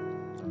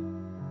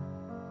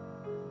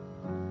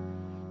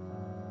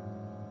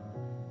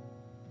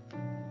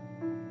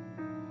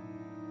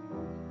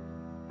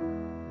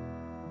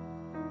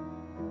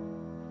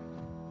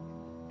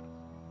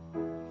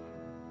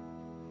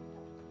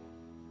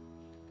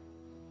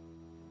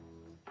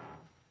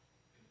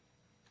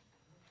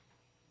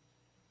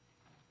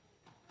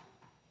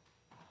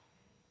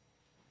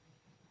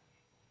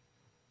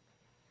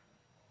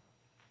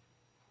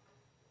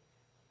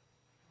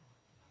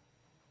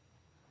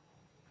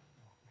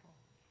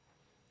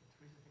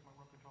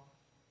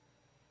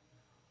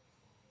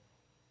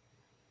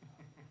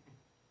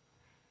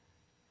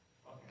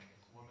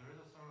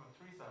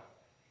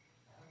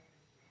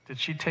 Did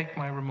she take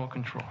my remote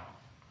control?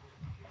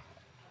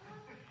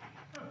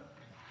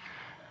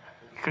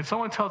 Could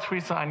someone tell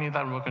Teresa I need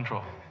that remote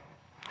control?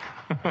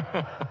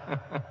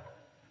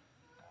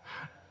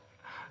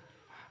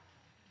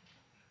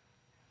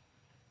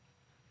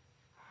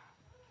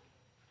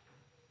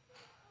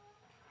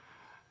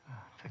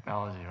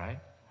 Technology, right?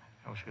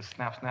 I wish you could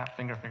snap, snap,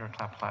 finger, finger,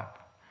 clap, clap.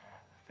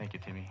 Thank you,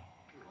 Timmy.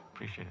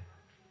 Appreciate it.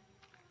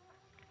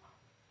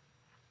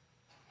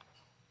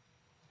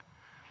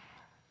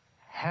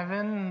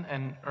 Heaven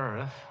and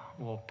earth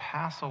will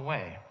pass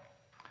away,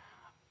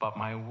 but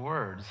my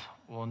words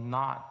will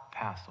not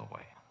pass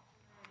away.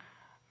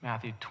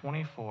 Matthew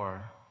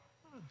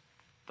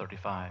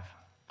 24:35.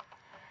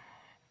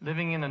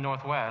 Living in the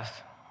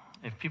Northwest,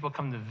 if people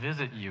come to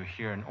visit you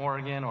here in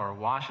Oregon or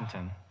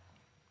Washington,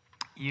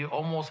 you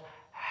almost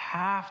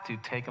have to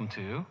take them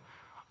to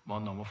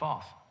Multnomah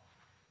Falls.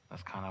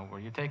 That's kind of where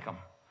you take them.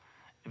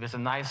 If it's a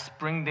nice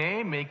spring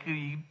day,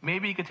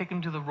 maybe you could take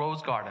them to the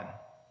Rose Garden,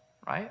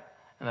 right?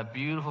 And a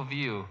beautiful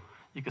view.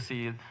 You can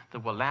see the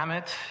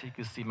Willamette, you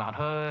can see Mount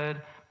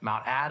Hood,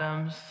 Mount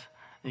Adams,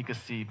 you can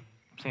see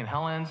St.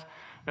 Helens.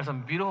 There's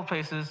some beautiful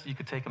places you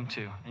could take them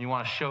to, and you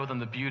want to show them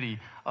the beauty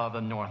of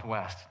the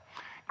Northwest.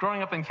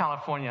 Growing up in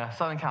California,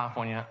 Southern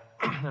California,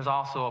 there's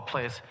also a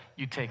place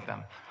you take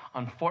them.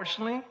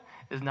 Unfortunately,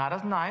 it's not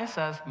as nice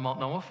as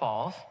Multnomah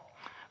Falls,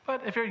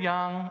 but if you're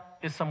young,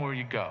 it's somewhere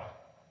you go.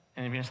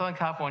 And if you're in Southern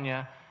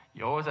California,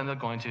 you always end up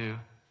going to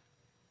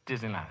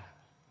Disneyland.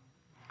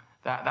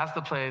 That's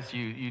the place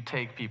you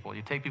take people.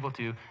 You take people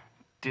to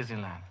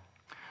Disneyland.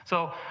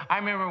 So I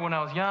remember when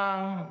I was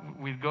young,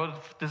 we'd go to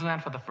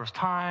Disneyland for the first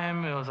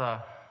time. It was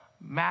a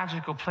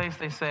magical place,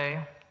 they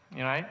say.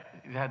 Right?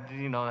 It had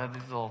these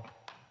little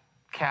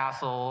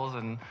castles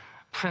and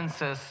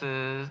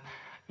princesses.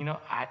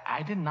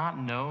 I did not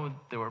know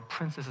there were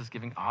princesses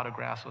giving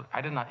autographs.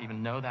 I did not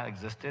even know that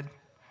existed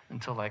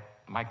until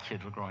my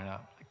kids were growing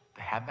up.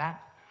 They had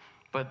that.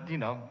 But,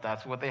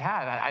 that's what they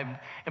had.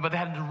 But they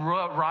had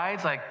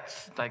rides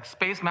like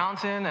Space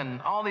Mountain and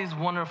all these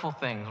wonderful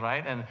things,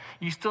 right? And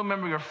you still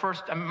remember your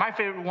first, my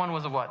favorite one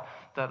was what?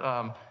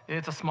 That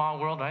It's a Small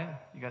World, right?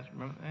 You guys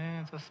remember?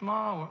 It's a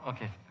small world.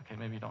 Okay,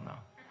 maybe you don't know.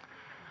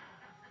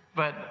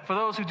 But for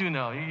those who do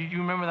know, you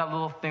remember that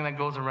little thing that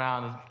goes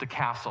around the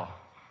castle,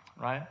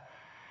 right?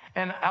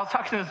 And I was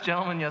talking to this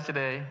gentleman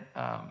yesterday.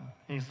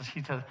 He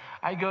says,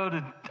 I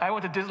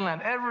went to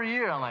Disneyland every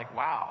year. I'm like,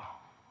 wow.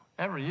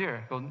 Every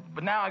year.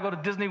 But now I go to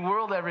Disney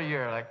World every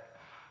year. Like,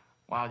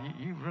 wow,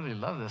 you really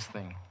love this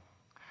thing.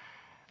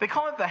 They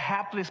call it the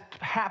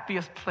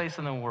happiest place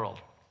in the world.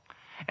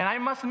 And I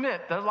must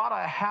admit, there's a lot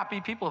of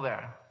happy people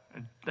there.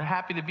 They're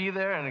happy to be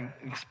there and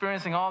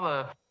experiencing all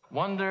the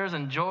wonders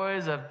and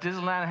joys of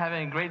Disneyland and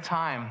having a great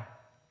time.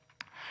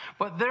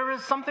 But there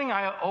is something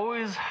I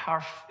always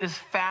is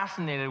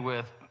fascinated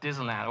with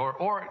Disneyland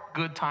or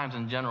good times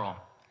in general.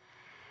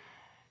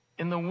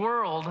 In the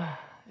world,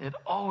 it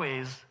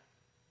always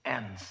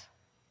ends.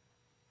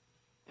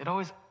 It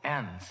always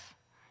ends.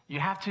 You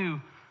have to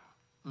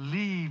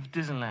leave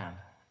Disneyland.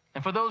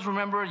 And for those who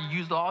remember, you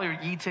used all your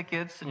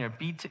E-tickets and your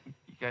B-tickets.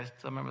 You guys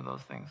still remember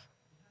those things?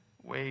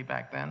 Way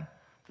back then,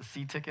 the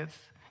C-tickets.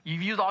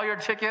 You've used all your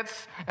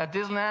tickets at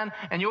Disneyland,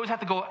 and you always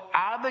have to go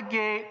out of the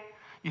gate.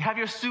 You have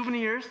your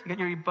souvenirs, you get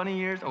your bunny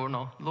ears, or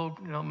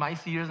little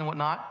mice ears and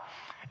whatnot,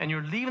 and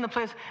you're leaving the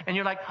place, and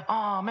you're like,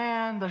 oh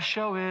man, the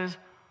show is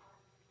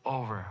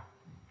over.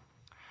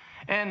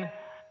 And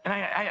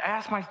I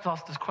asked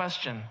myself this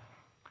question.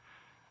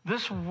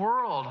 This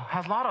world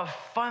has a lot of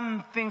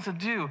fun things to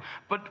do,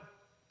 but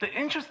the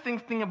interesting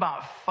thing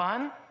about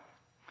fun,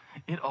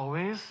 it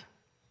always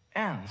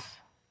ends.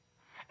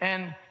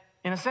 And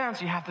in a sense,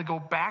 you have to go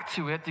back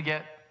to it to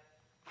get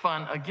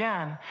fun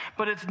again,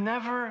 but it's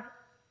never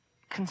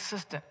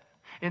consistent.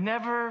 It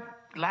never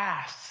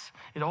lasts.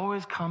 It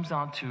always comes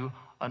down to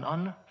an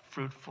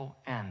unfruitful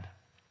end.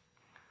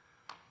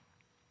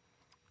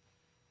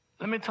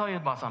 Let me tell you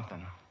about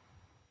something.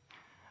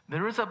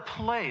 There is a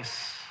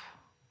place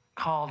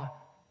called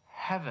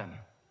heaven.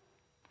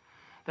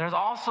 There's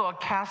also a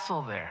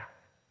castle there.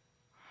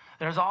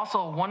 There's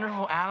also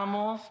wonderful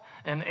animals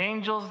and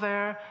angels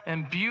there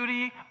and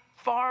beauty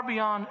far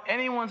beyond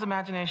anyone's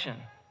imagination.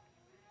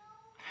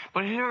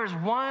 But here is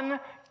one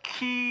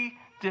key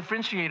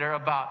differentiator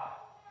about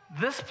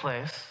this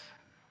place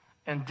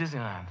and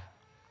Disneyland.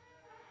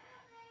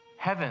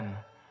 Heaven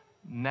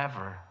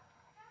never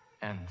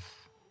ends.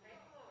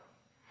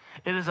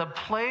 It is a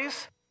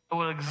place that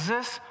will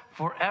exist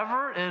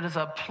forever. It is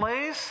a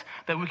place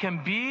that we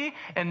can be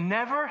and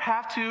never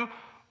have to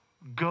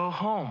go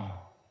home.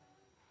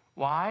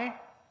 Why?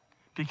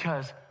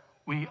 Because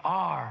we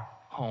are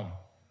home.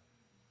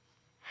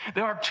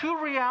 There are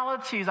two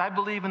realities, I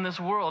believe, in this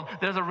world.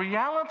 There's a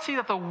reality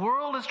that the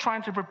world is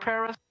trying to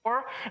prepare us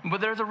for,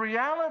 but there's a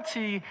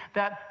reality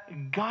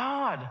that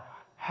God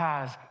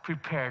has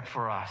prepared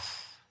for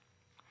us.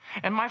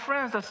 And my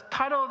friends, the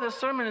title of this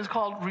sermon is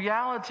called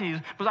Realities,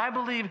 but I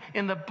believe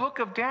in the book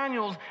of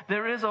Daniel,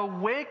 there is a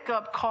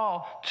wake-up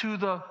call to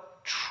the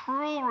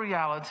true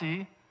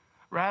reality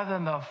rather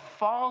than the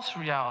false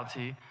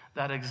reality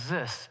that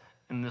exists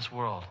in this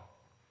world.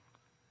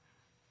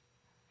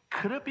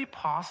 Could it be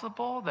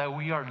possible that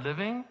we are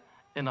living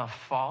in a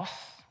false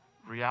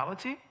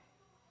reality?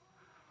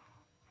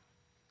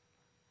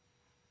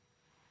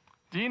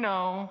 Do you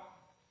know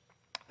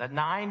that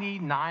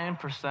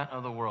 99%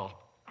 of the world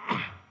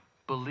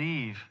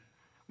believe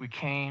we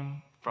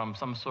came from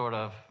some sort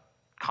of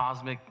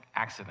cosmic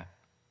accident?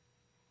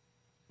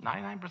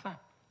 99%. They're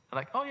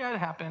like, oh yeah, it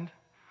happened.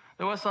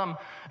 There was some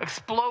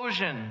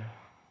explosion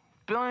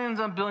billions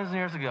and billions of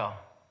years ago.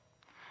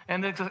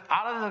 And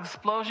out of this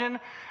explosion,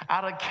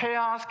 out of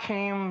chaos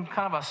came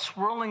kind of a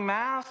swirling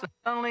mass. And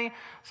suddenly,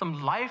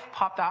 some life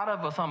popped out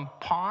of some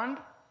pond.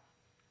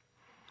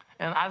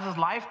 And as this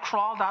life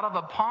crawled out of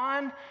the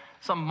pond,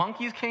 some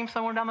monkeys came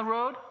somewhere down the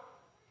road.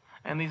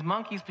 And these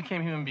monkeys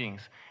became human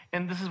beings.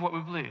 And this is what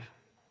we believe.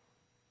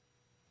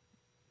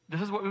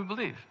 This is what we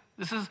believe.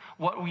 This is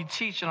what we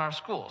teach in our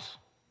schools.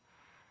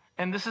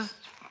 And this is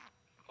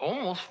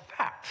almost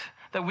fact,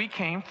 that we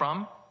came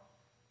from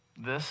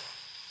this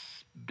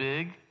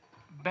big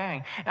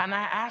bang. And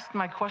I asked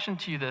my question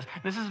to you this.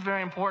 This is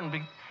very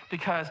important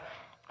because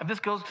this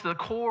goes to the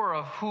core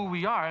of who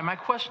we are. And my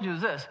question to you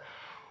is this: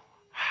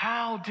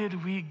 how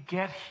did we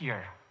get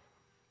here?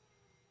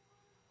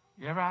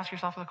 You ever ask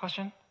yourself that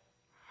question?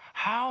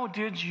 How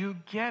did you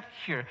get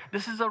here?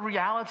 This is a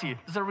reality.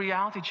 This is a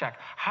reality check.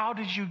 How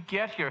did you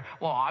get here?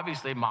 Well,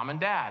 obviously, mom and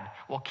dad.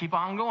 Well, keep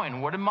on going.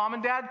 Where did mom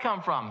and dad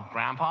come from?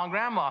 Grandpa and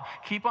grandma.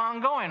 Keep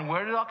on going.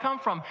 Where did it all come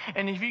from?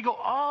 And if you go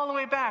all the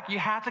way back, you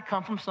have to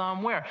come from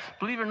somewhere.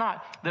 Believe it or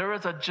not, there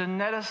is a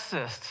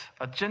geneticist.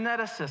 A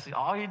geneticist.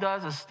 All he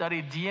does is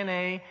study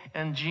DNA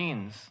and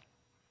genes.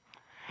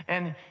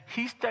 And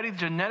he studied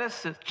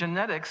genetics,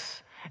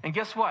 and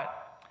guess what?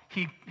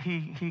 He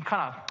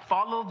kind of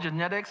followed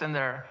genetics and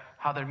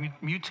how they're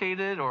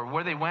mutated or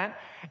where they went,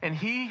 and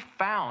he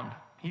found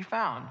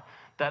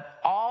that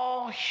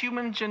all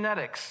human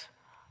genetics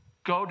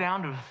go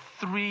down to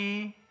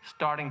 3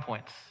 starting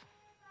points.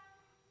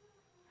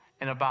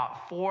 And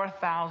about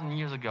 4,000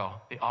 years ago,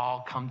 they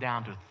all come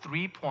down to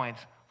 3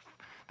 points.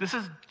 This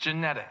is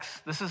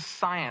genetics. This is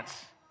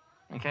science.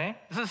 Okay?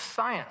 This is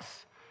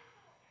science.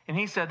 And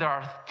he said there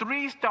are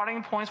 3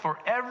 starting points for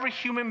every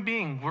human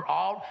being. We're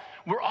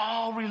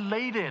all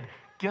related.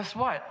 Guess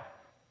what?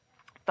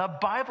 The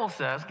Bible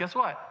says, guess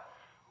what?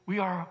 We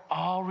are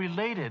all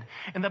related.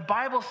 And the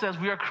Bible says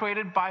we are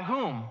created by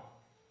whom?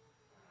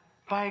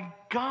 By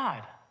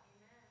God.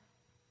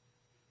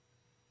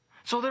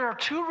 So there are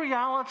 2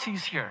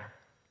 realities here.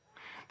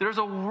 There's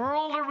a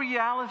worldly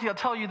reality. I'll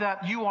tell you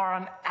that you are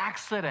an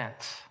accident.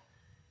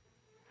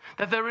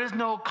 That there is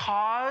no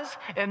cause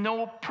and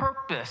no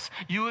purpose.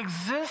 You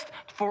exist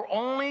for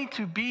only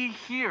to be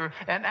here.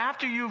 And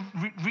after you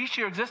reach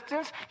your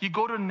existence, you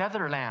go to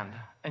Netherland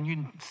and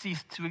you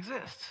cease to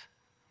exist.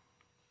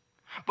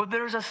 But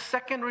there's a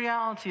second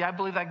reality. I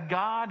believe that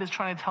God is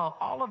trying to tell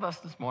all of us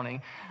this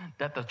morning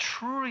that the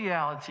true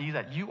reality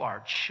that you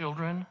are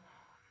children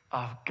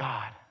of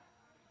God.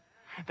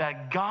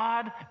 That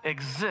God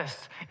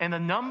exists. And the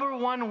number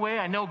one way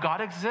I know God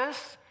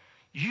exists,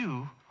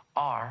 you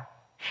are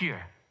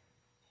here.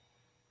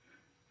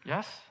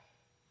 Yes?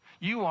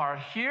 You are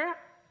here.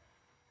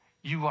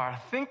 You are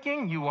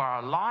thinking. You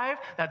are alive.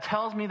 That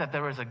tells me that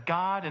there is a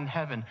God in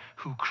heaven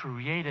who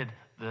created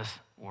this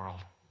world.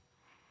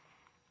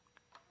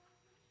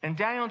 In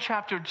Daniel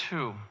chapter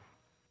 2,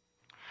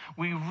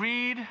 we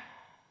read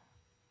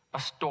a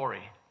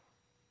story.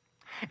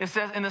 It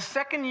says, in the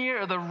 2nd year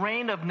of the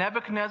reign of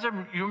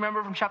Nebuchadnezzar, you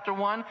remember from chapter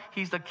 1,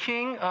 he's the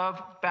king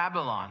of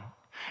Babylon.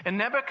 And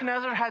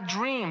Nebuchadnezzar had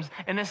dreams,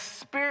 and his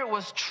spirit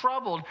was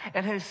troubled,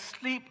 and his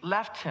sleep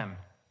left him.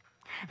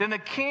 Then the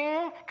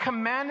king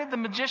commanded the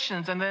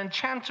magicians and the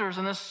enchanters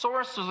and the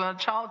sorcerers and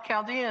the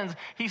Chaldeans.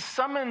 He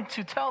summoned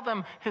to tell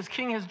them his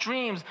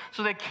dreams.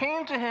 So they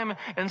came to him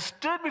and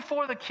stood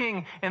before the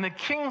king. And the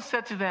king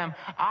said to them,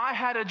 I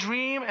had a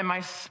dream, and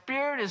my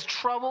spirit is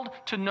troubled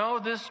to know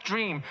this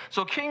dream.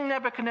 So King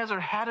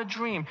Nebuchadnezzar had a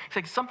dream. He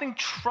said, something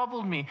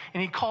troubled me.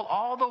 And he called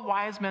all the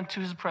wise men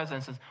to his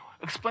presence and said,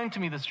 explain to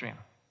me this dream.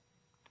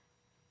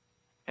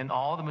 And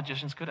all the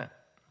magicians couldn't.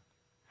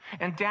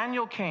 And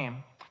Daniel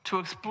came to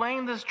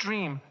explain this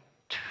dream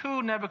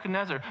to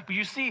Nebuchadnezzar. But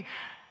you see,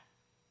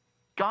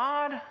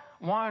 God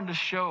wanted to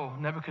show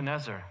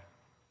Nebuchadnezzar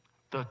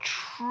the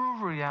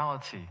true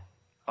reality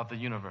of the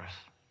universe.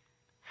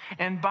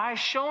 And by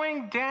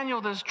showing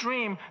Daniel this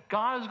dream,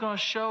 God is going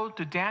to show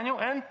to Daniel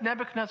and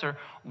Nebuchadnezzar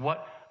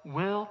what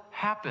will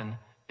happen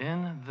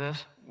in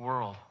this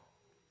world.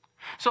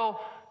 So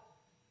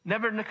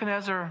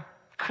Nebuchadnezzar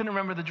couldn't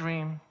remember the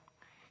dream.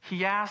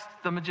 He asked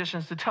the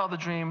magicians to tell the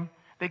dream.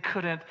 They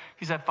couldn't.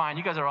 He said, fine,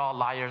 you guys are all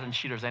liars and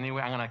cheaters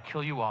anyway. I'm going to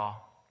kill you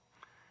all.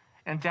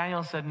 And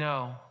Daniel said,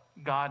 no,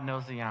 God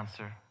knows the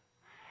answer.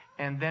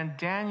 And then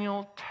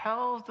Daniel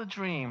tells the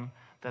dream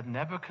that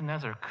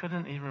Nebuchadnezzar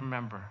couldn't even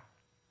remember.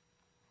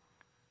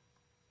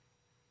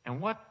 And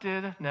what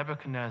did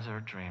Nebuchadnezzar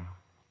dream?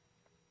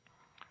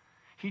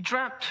 He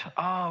dreamt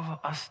of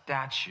a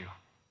statue.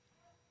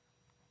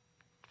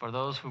 For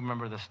those who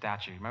remember the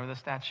statue, remember the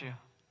statue?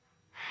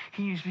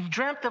 He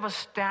dreamt of a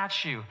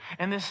statue,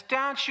 and this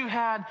statue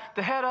had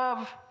the head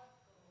of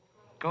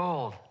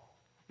gold.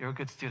 You're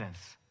good students.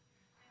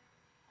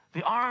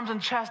 The arms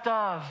and chest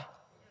of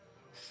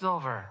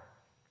silver.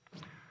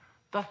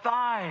 The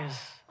thighs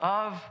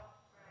of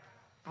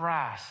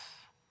brass.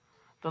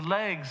 The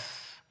legs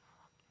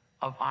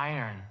of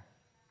iron.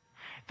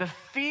 The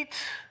feet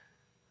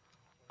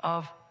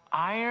of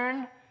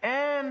iron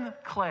and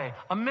clay,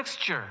 a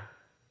mixture.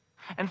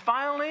 And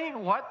finally,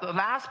 what? The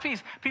last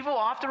piece. People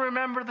often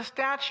remember the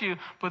statue,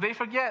 but they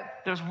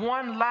forget there's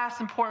one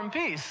last important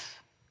piece.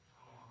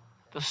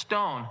 The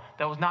stone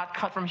that was not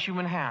cut from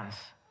human hands,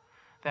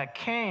 that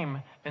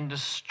came and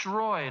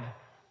destroyed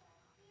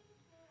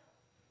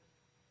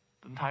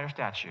the entire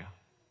statue.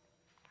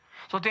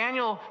 So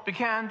Daniel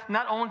began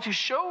not only to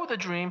show the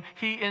dream,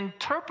 he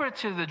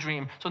interpreted the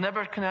dream. So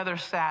Nebuchadnezzar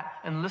sat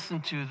and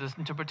listened to this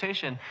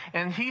interpretation.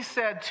 And he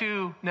said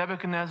to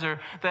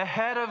Nebuchadnezzar, the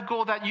head of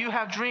gold that you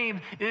have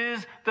dreamed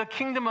is the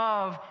kingdom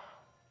of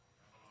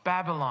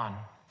Babylon.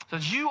 So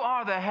you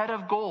are the head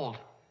of gold.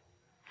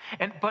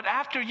 But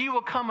after you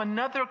will come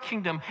another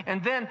kingdom.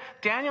 And then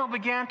Daniel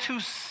began to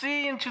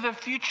see into the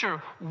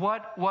future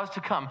what was to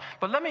come.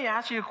 But let me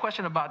ask you a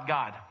question about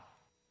God.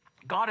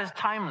 God is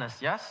timeless,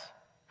 yes?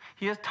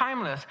 He is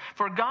timeless.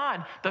 For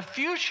God, the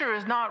future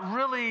is not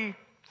really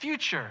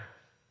future.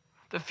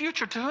 The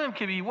future to him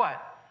can be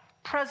what?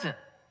 Present.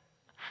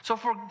 So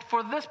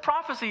for this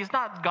prophecy, it's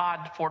not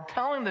God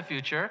foretelling the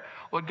future.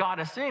 What God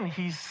is saying,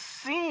 he's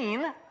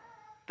seen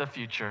the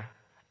future,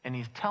 and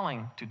he's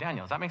telling to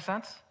Daniel. Does that make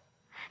sense?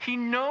 He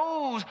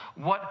knows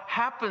what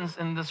happens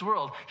in this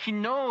world. He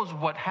knows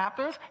what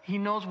happens. He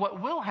knows what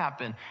will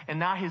happen. And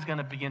now he's going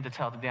to begin to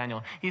tell to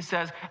Daniel. He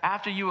says,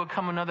 after you will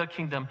come another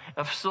kingdom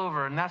of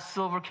silver, and that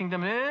silver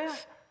kingdom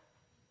is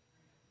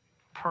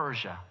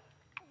Persia,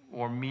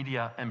 or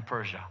Media and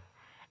Persia.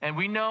 And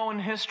we know in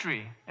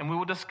history, and we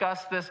will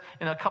discuss this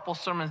in a couple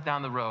sermons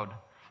down the road,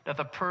 that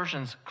the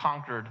Persians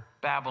conquered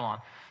Babylon,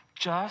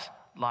 just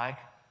like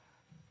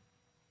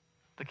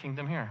the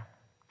kingdom here.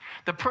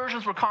 The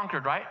Persians were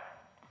conquered, right?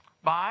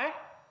 By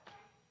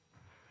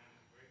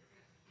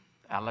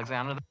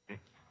Alexander the Great,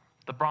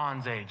 the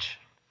Bronze Age.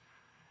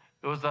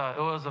 It was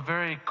a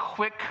very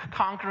quick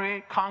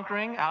conquering.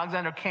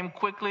 Alexander came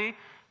quickly,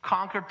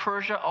 conquered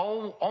Persia,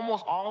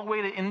 almost all the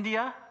way to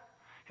India.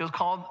 He was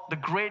called the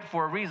Great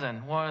for a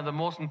reason, one of the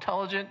most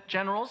intelligent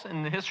generals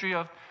in the history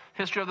of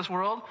this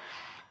world.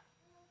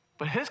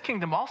 But his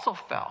kingdom also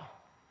fell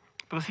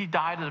because he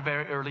died at a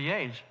very early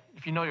age.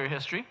 If you know your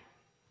history,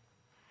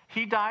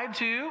 he died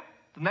too.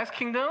 The next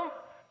kingdom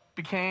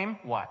became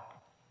what?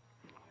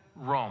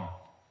 Rome.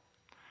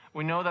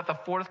 We know that the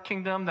fourth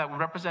kingdom that we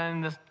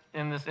represent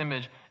in this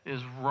image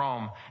is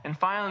Rome. And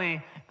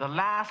finally, the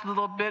last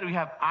little bit, we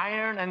have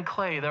iron and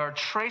clay. There are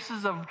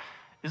traces of,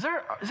 is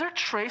there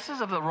traces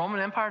of the Roman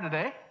Empire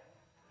today?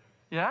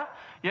 Yeah?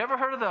 You ever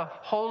heard of the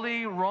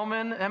Holy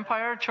Roman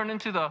Empire turned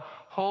into the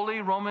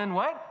Holy Roman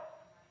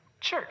what?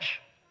 Church.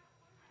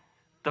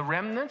 The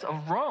remnants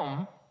of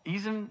Rome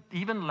even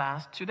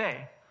last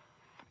today.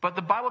 But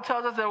the Bible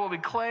tells us there will be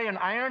clay and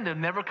iron. They'll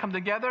never come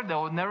together. There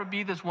will never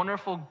be this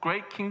wonderful,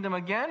 great kingdom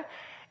again.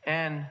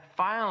 And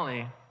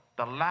finally,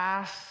 the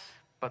last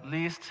but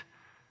least,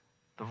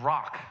 the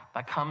rock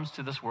that comes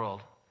to this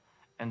world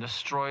and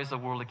destroys the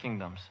worldly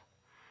kingdoms.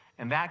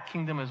 And that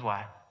kingdom is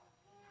what?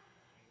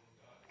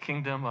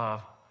 Kingdom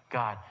of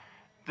God.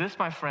 This,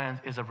 my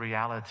friends, is a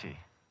reality.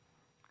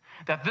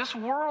 That this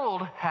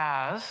world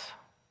has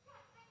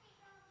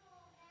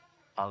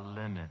a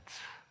limit.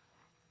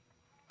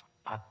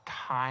 A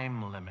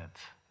time limit.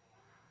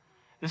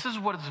 This is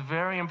what is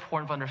very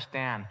important to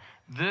understand.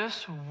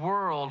 This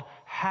world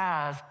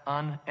has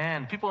an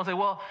end. People will say,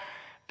 well,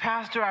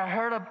 Pastor,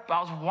 I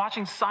was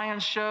watching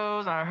science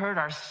shows, and I heard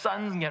our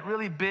suns get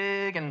really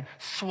big and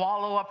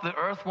swallow up the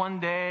earth one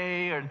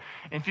day. And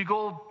if you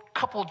go a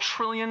couple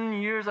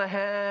trillion years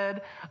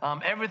ahead,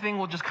 everything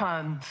will just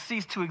kind of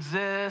cease to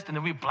exist, and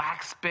there'll be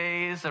black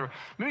space. Or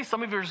maybe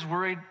some of you are just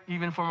worried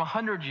even from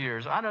 100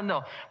 years. I don't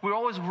know. We're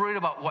always worried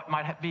about what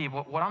might be.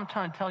 But what I'm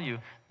trying to tell you,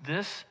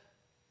 this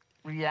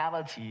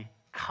reality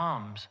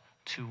comes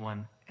to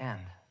an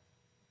end.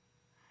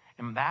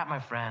 And that, my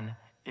friend,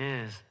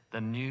 is the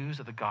news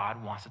that the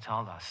God wants to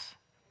tell us.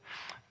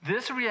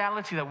 This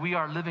reality that we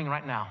are living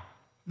right now,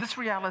 this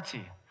reality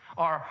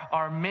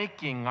our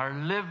making, our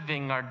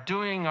living, our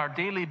doing, our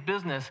daily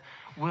business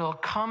will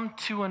come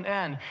to an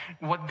end.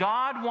 What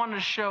God wanted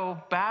to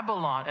show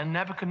Babylon and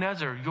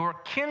Nebuchadnezzar, your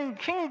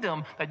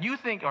kingdom that you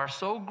think are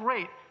so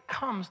great,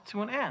 comes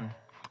to an end.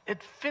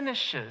 It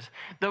finishes.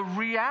 The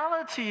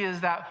reality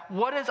is that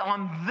what is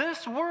on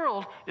this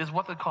world is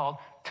what they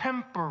call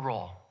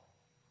temporal.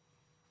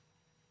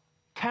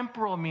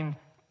 Temporal means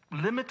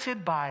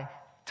limited by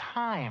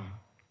time.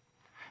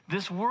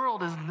 This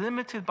world is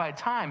limited by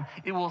time.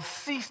 It will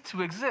cease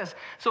to exist.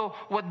 So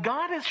what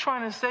God is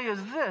trying to say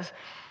is this: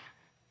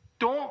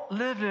 don't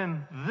live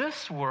in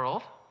this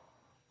world.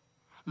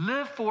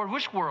 Live for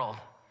which world?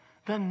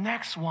 The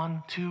next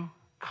one to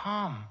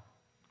come.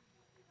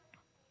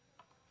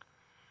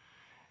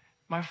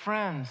 My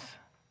friends,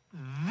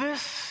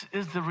 this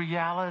is the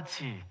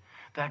reality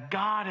that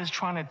God is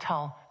trying to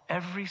tell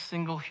every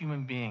single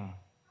human being.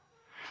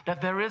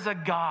 That there is a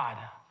God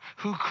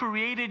who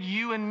created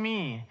you and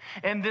me,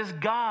 and this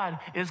God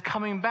is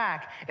coming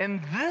back.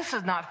 And this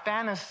is not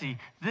fantasy.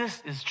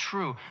 This is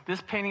true.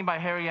 This painting by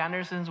Harry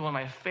Anderson is one of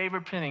my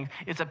favorite paintings.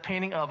 It's a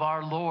painting of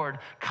our Lord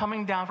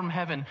coming down from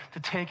heaven to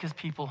take his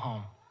people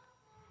home.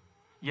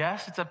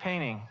 Yes, it's a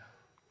painting.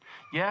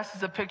 Yes,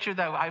 it's a picture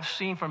that I've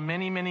seen for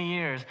many, many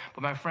years.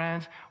 But my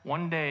friends,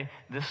 one day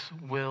this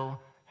will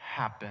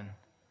happen.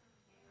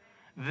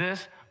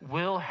 This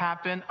will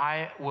happen.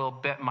 I will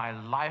bet my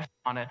life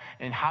on it.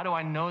 And how do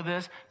I know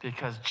this?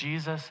 Because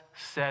Jesus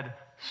said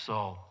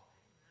so.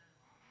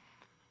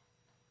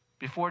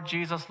 Before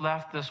Jesus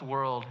left this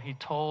world, he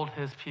told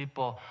his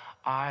people,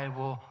 I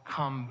will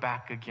come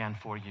back again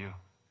for you.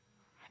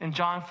 In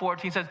John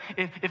 14 says,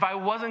 if I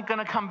wasn't going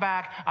to come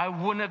back, I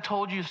wouldn't have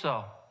told you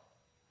so.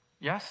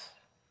 Yes?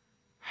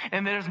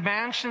 And there's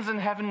mansions in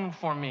heaven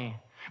for me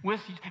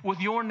with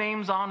your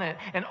names on it,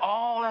 and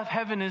all of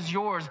heaven is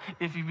yours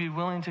if you be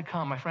willing to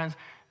come. My friends,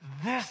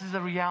 this is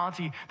the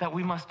reality that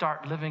we must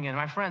start living in.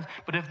 My friends,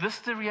 but if this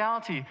is the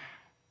reality,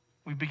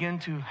 we begin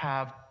to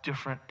have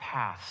different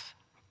paths.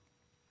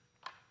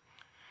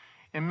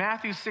 In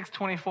Matthew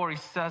 6:24, he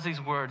says these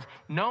words,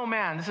 no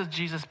man, this is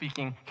Jesus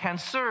speaking, can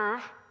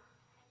serve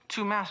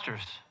two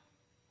masters.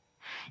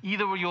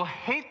 Either you'll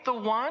hate the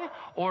one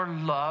or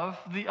love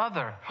the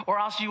other, or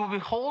else you will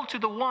behold to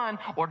the one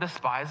or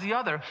despise the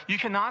other. You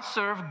cannot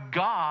serve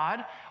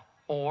God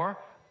or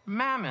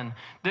mammon.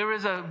 There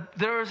is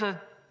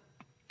a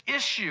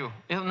issue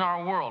in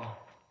our world.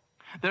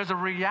 There's a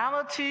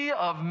reality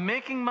of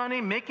making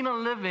money, making a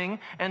living,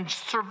 and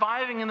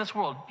surviving in this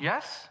world.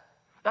 Yes?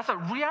 That's a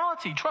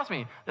reality. Trust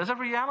me, there's a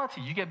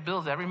reality. You get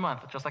bills every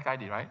month, just like I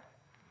do, right?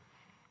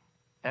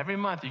 Every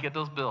month you get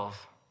those bills.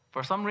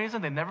 For some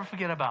reason, they never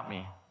forget about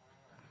me.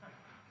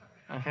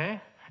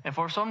 Okay? And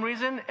for some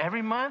reason,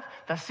 every month,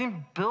 that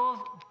same bill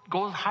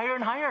goes higher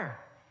and higher.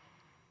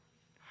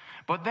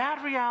 But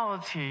that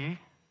reality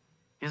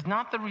is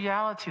not the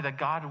reality that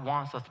God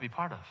wants us to be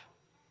part of.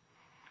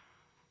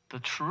 The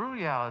true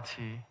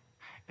reality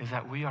is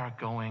that we are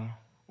going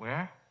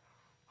where?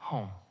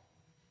 Home.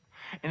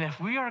 And if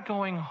we are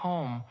going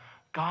home,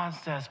 God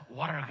says,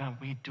 what are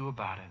we do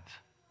about it?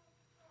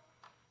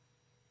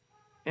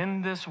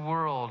 In this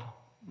world,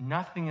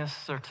 nothing is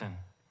certain,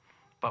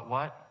 but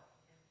what?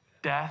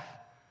 Death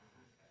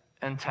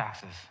and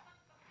taxes.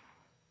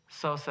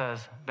 So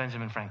says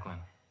Benjamin Franklin.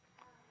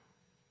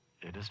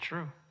 It is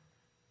true.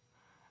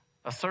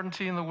 A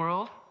certainty in the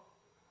world,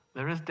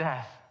 there is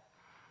death.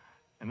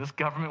 And this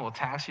government will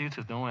tax you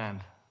to no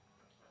end.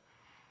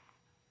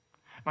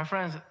 My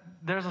friends,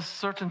 there's a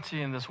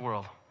certainty in this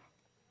world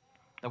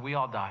that we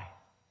all die.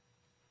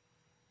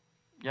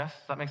 Yes,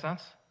 does that make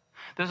sense?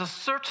 There's a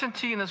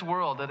certainty in this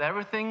world that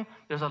everything,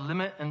 there's a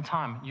limit in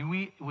time.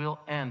 We will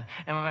end.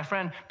 And my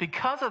friend,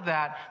 because of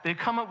that, they've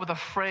come up with a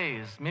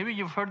phrase. Maybe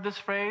you've heard this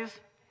phrase.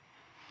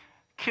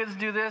 Kids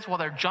do this while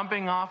they're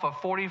jumping off a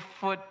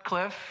 40-foot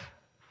cliff.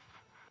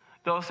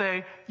 They'll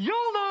say,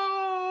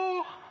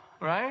 YOLO,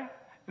 right?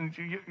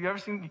 You ever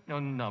seen?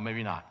 No,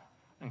 maybe not.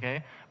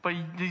 Okay? But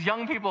these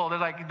young people,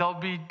 they'll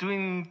be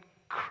doing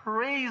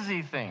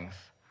crazy things.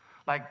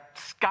 Like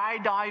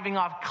skydiving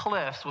off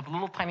cliffs with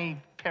little tiny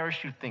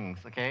parachute things,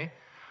 okay?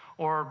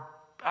 Or,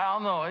 I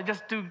don't know, I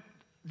just do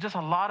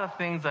a lot of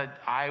things that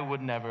I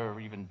would never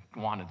even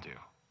want to do.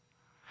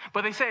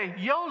 But they say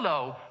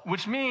YOLO,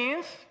 which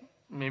means,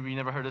 maybe you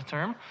never heard this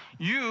term,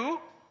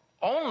 you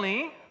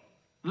only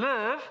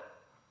live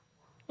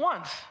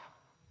once.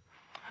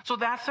 So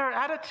that's their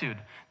attitude.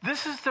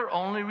 This is their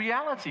only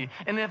reality.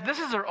 And if this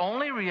is their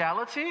only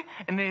reality,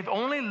 and they've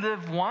only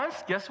lived once,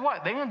 guess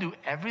what? They're going to do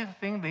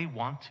everything they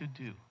want to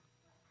do.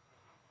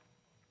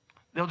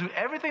 They'll do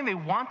everything they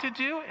want to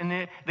do,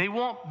 and they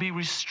won't be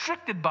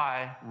restricted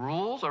by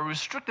rules or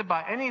restricted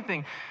by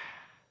anything.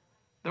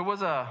 There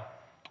was a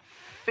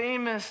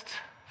famous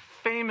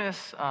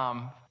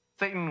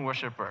Satan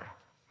worshiper,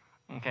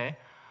 okay,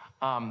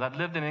 that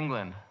lived in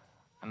England,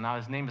 and now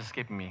his name is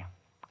escaping me.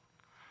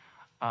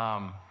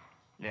 The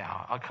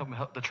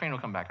train will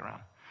come back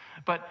around.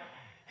 But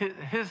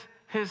his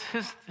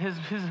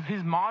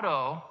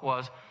motto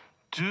was,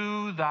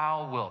 do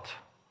thou wilt.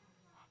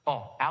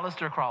 Oh,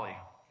 Aleister Crowley.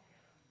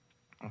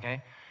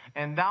 Okay?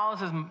 And that was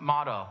his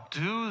motto,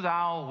 do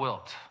thou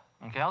wilt.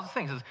 Okay, that was the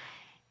thing. He says,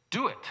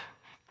 do it.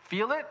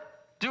 Feel it,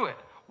 do it.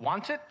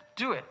 Want it,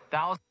 do it.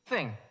 That was the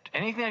thing.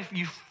 Anything that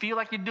you feel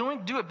like you're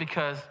doing, do it,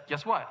 because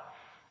guess what?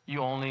 You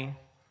only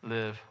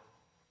live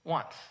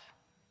once.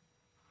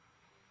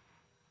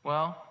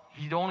 Well,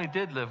 he only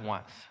did live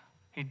once.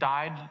 He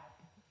died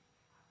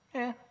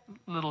a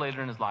little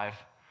later in his life.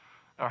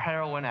 A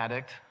heroin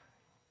addict,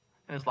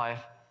 and his life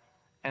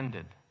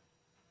ended.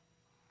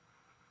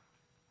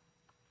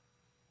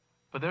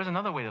 But there's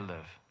another way to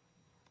live.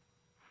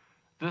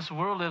 This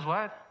world is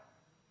what?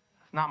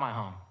 It's not my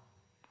home.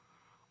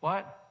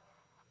 What?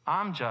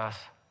 I'm just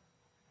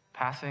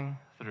passing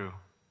through.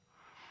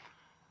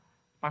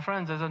 My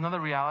friends, there's another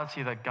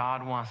reality that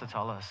God wants to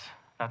tell us,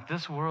 that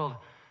this world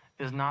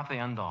is not the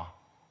end all.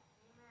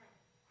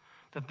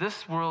 That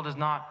this world is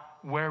not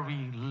where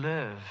we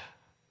live.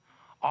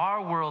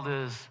 Our world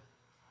is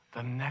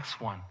the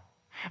next one.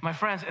 My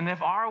friends, and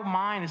if our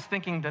mind is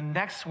thinking the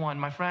next one,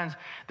 my friends,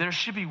 there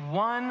should be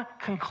one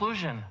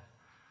conclusion.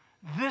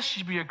 This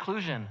should be your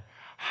conclusion.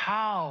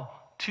 How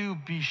to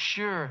be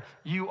sure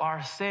you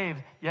are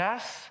saved.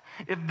 Yes,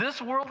 if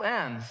this world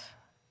ends,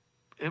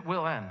 it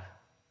will end.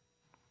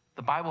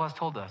 The Bible has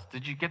told us.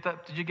 Did you get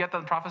that? Did you get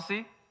that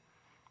prophecy?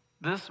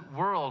 This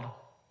world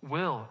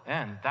will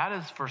end. That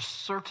is for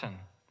certain.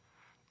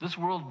 This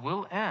world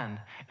will end,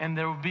 and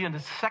there will be a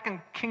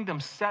second kingdom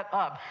set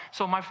up.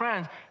 So, my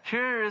friends,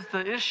 here is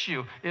the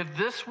issue. If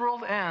this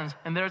world ends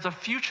and there's a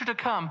future to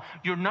come,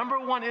 your number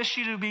one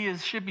issue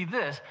should be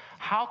this: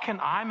 how can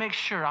I make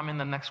sure I'm in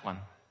the next one?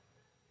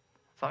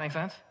 Does that make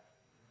sense?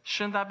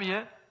 Shouldn't that be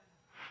it?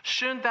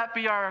 Shouldn't that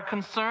be our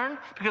concern?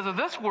 Because of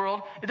this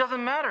world, it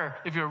doesn't matter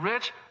if you're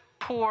rich,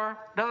 poor,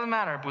 doesn't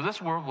matter. But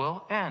this world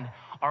will end.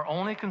 Our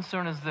only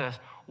concern is this: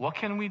 what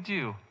can we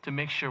do to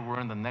make sure we're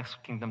in the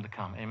next kingdom to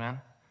come? Amen?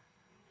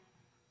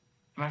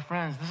 My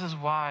friends, this is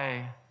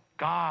why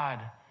God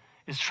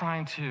is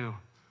trying to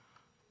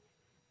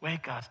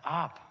wake us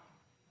up.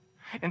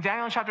 In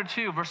Daniel chapter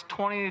 2, verse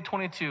 20 to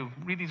 22,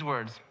 read these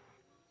words.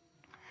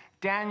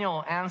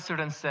 Daniel answered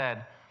and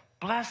said,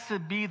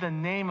 "Blessed be the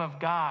name of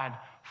God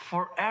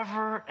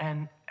forever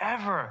and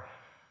ever."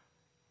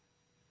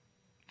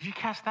 Did you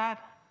catch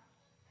that?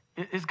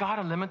 Is God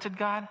a limited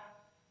God?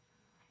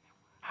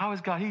 How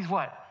is God? He's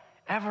what?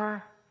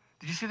 Ever.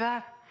 Did you see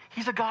that?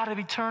 He's a God of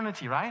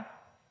eternity, right?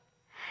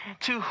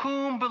 To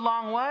whom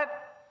belong what?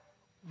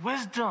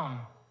 Wisdom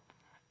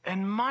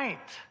and might.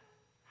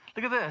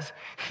 Look at this.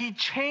 He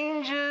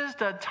changes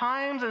the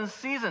times and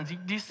seasons.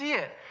 Do you see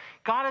it?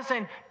 God is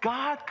saying,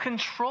 God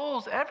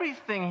controls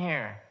everything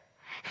here.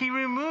 He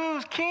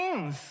removes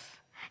kings.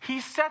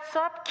 He sets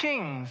up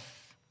kings.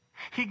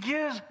 He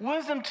gives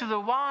wisdom to the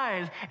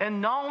wise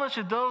and knowledge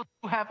to those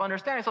who have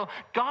understanding. So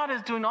God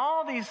is doing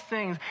all these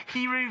things.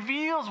 He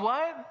reveals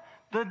what?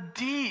 The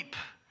deep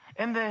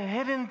and the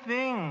hidden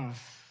things.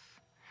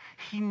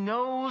 He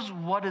knows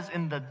what is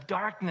in the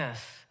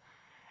darkness,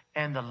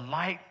 and the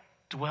light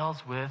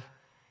dwells with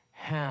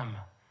him.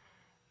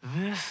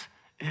 This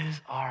is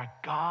our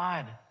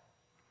God.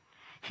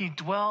 He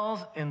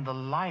dwells in the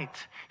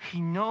light. He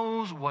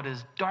knows what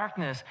is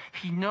darkness.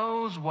 He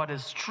knows what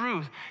is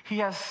truth. He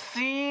has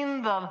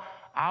seen the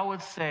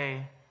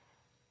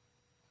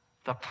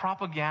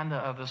propaganda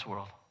of this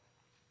world.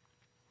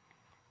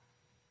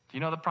 Do you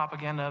know the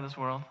propaganda of this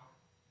world?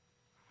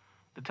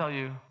 They tell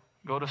you,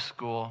 go to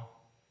school.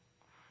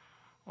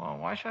 Well,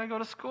 why should I go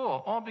to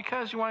school? Oh,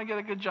 because you want to get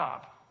a good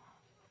job.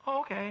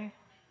 Oh, okay.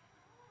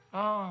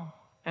 Oh,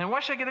 and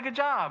why should I get a good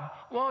job?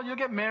 Well, you'll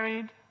get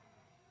married.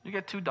 You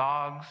get 2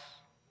 dogs,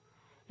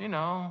 you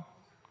know.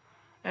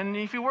 And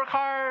if you work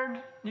hard,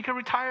 you can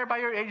retire by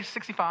your age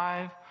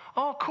 65.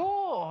 Oh,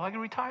 cool, I can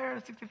retire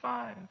at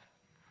 65.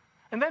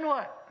 And then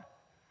what?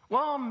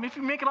 Well, if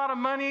you make a lot of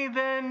money,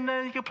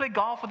 then you can play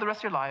golf for the rest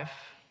of your life.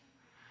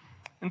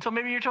 Until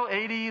maybe you're till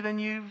 80,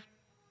 then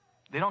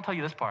they don't tell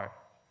you this part,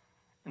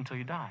 until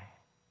you die.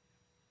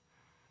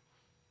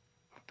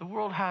 The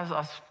world has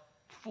us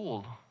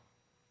fooled.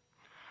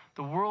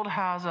 The world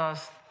has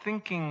us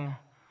thinking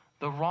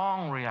the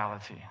wrong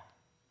reality,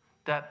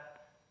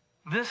 that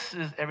this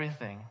is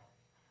everything.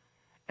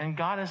 And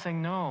God is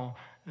saying, no,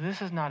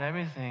 this is not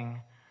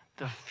everything.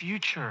 The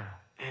future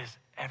is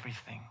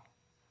everything.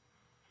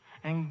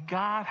 And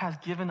God has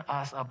given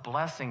us a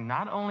blessing,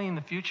 not only in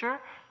the future,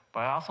 but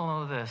I also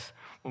know this: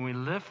 when we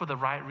live for the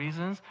right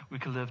reasons, we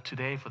can live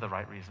today for the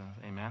right reasons.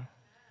 Amen?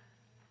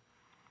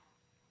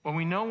 When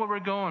we know where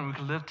we're going, we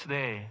can live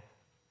today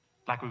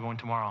like we're going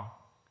tomorrow.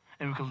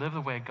 And we can live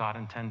the way God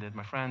intended.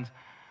 My friends,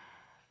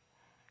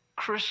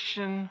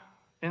 Christian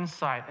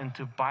insight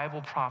into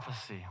Bible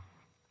prophecy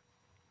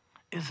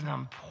is an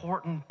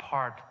important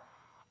part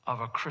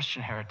of a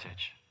Christian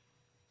heritage.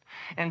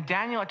 And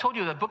Daniel, I told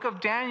you, the book of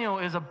Daniel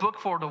is a book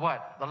for the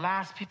what? The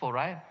last people,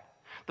 right?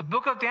 The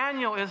book of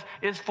Daniel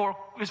is for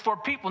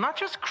people, not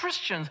just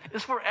Christians.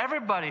 It's for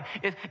everybody.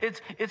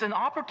 It's an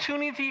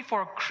opportunity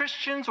for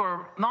Christians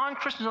or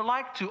non-Christians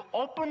alike to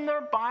open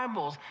their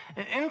Bibles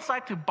and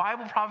insight to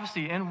Bible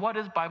prophecy. And what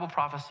is Bible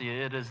prophecy?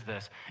 It is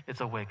this.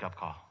 It's a wake-up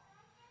call.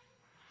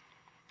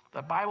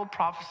 The Bible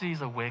prophecy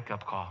is a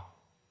wake-up call.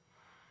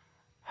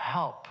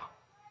 Help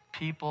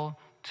people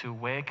to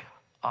wake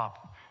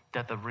up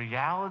that the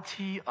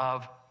reality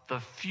of the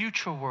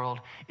future world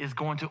is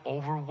going to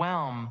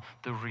overwhelm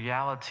the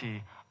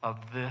reality of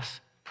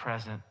this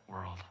present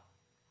world.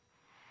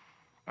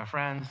 My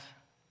friends,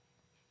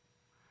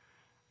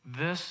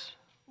 this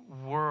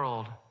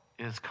world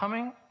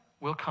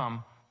will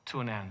come to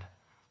an end.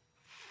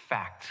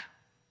 Fact.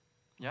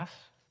 Yes?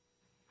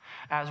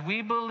 As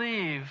we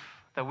believe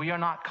that we are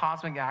not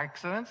cosmic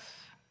accidents,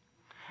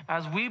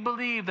 as we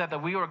believe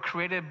that we were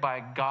created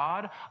by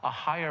God, a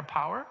higher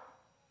power,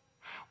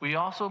 we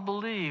also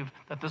believe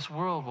that this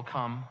world will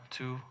come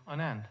to an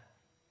end.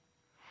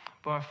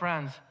 But my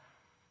friends,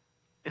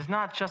 it's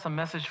not just a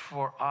message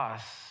for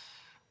us.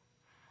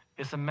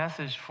 It's a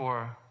message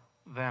for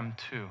them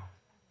too.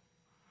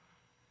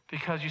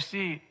 Because you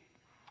see,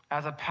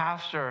 as a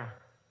pastor,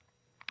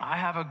 I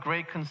have a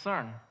great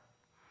concern.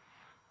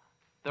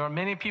 There are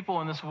many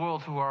people in this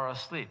world who are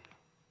asleep.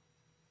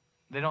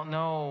 They don't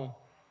know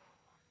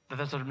that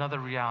there's another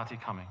reality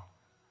coming.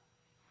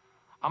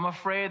 I'm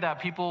afraid that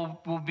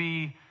people will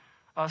be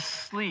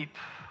asleep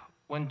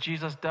when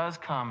Jesus does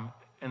come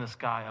in the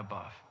sky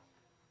above.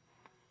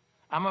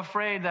 I'm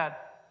afraid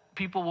that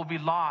people will be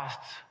lost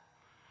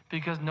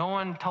because no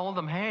one told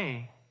them,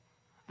 hey,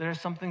 there's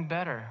something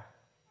better.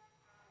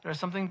 There's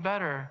something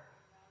better,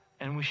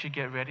 and we should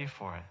get ready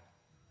for it.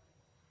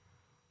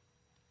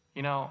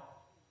 You know,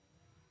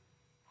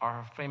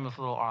 our famous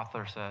little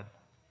author said,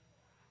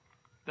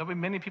 there'll be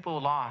many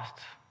people lost.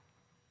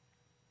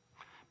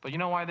 But you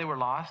know why they were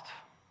lost?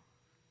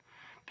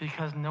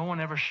 Because no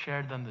one ever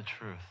shared them the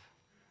truth.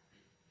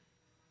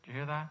 Do you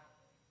hear that?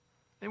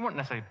 They weren't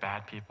necessarily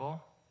bad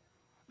people.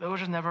 They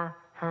just never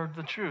heard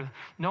the truth.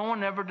 No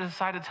one ever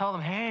decided to tell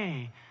them,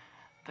 hey,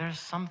 there's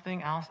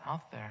something else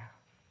out there.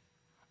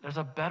 There's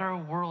a better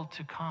world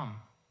to come.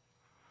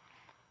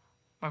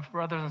 My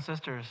brothers and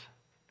sisters,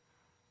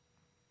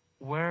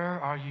 where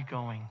are you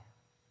going?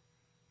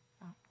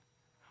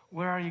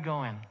 Where are you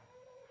going?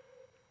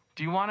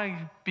 Do you want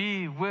to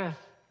be with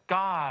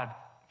God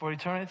for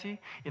eternity?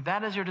 If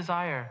that is your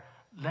desire,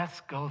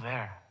 let's go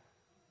there.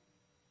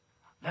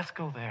 Let's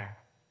go there.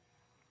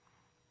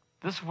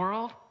 This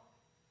world,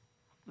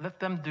 let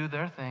them do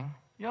their thing.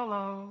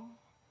 YOLO.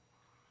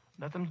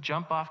 Let them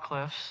jump off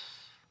cliffs.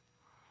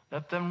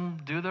 Let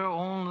them do their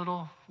own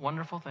little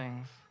wonderful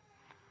things.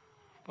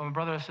 But my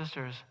brothers and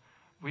sisters,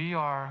 we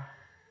are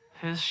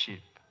his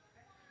sheep.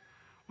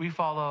 We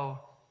follow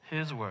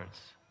his words.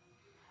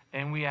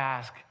 And we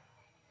ask,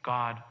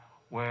 God,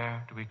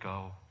 where do we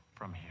go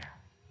from here?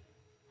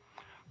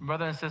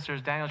 Brothers and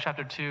sisters, Daniel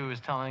chapter 2 is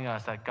telling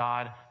us that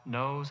God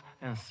knows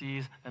and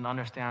sees and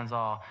understands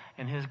all.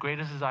 And his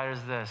greatest desire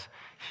is this.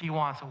 He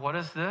wants, what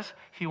is this?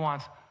 He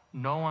wants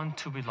no one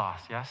to be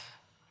lost, yes?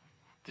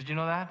 Did you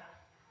know that?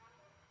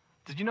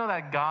 Did you know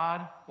that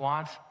God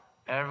wants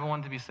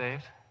everyone to be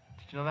saved?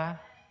 Did you know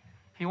that?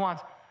 He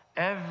wants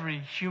every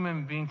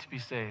human being to be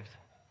saved.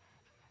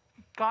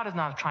 God is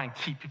not trying to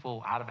keep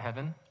people out of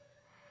heaven.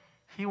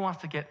 He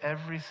wants to get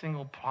every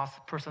single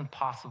person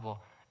possible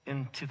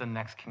into the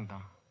next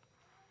kingdom.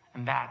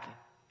 And that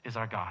is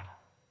our God,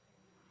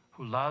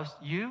 who loves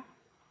you,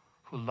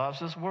 who loves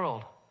this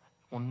world,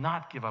 will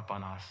not give up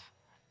on us.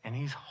 And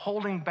he's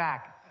holding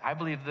back. I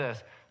believe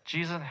this.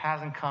 Jesus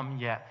hasn't come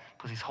yet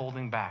because he's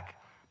holding back,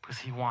 because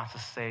he wants to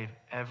save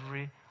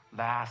every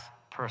last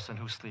person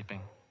who's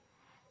sleeping,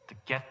 to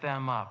get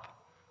them up,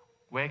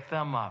 wake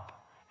them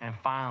up, and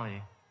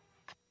finally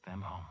take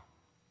them home.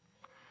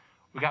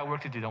 We got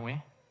work to do, don't we?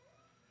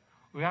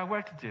 We got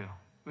work to do.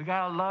 We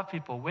got to love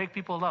people, wake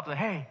people up. Like,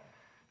 hey,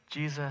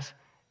 Jesus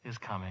is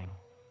coming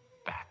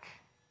back.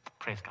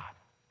 Praise God.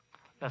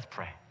 Let's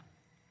pray.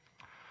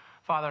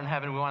 Father in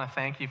heaven, we want to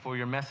thank you for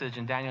your message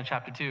in Daniel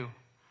chapter 2,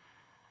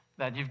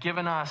 that you've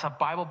given us a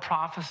Bible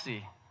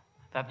prophecy,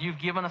 that you've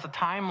given us a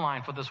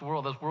timeline for this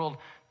world. This world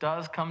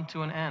does come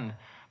to an end.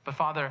 But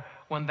Father,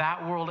 when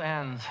that world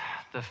ends,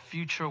 the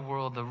future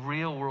world, the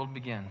real world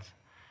begins.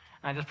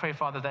 And I just pray,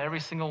 Father, that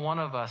every single one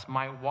of us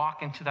might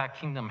walk into that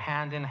kingdom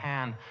hand in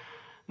hand,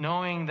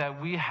 knowing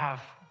that we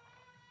have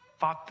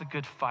fought the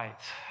good fight,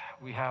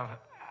 we have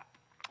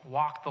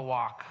walked the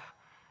walk,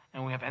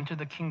 and we have entered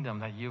the kingdom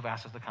that you've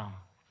asked us to come.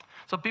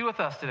 So be with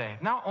us today.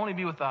 Not only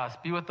be with us,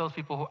 be with those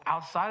people who are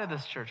outside of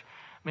this church.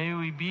 May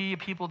we be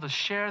people to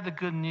share the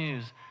good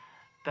news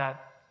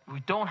that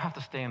we don't have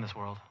to stay in this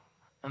world,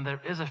 and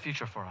there is a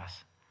future for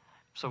us.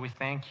 So we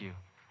thank you,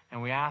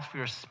 and we ask for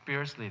your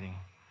Spirit's leading.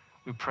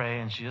 We pray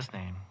in Jesus'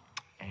 name,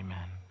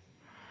 amen.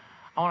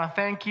 I want to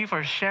thank you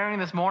for sharing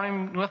this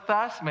morning with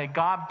us. May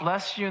God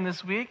bless you in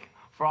this week.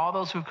 For all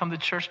those who've come to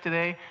church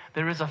today,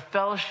 there is a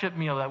fellowship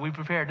meal that we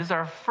prepared. This is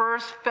our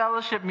first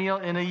fellowship meal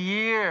in a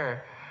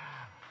year.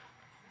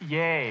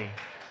 Yay.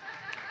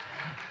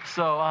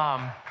 So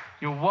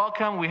you're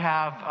welcome. We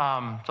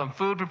have some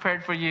food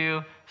prepared for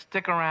you.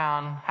 Stick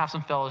around, have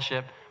some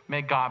fellowship.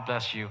 May God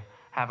bless you.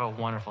 Have a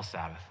wonderful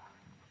Sabbath.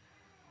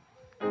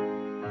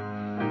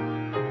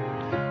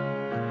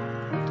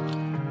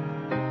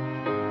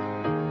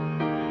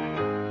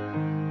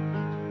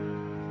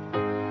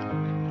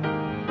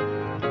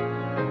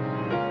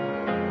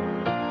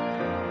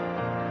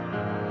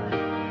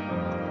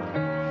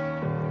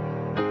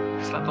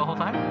 Slept the whole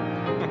time?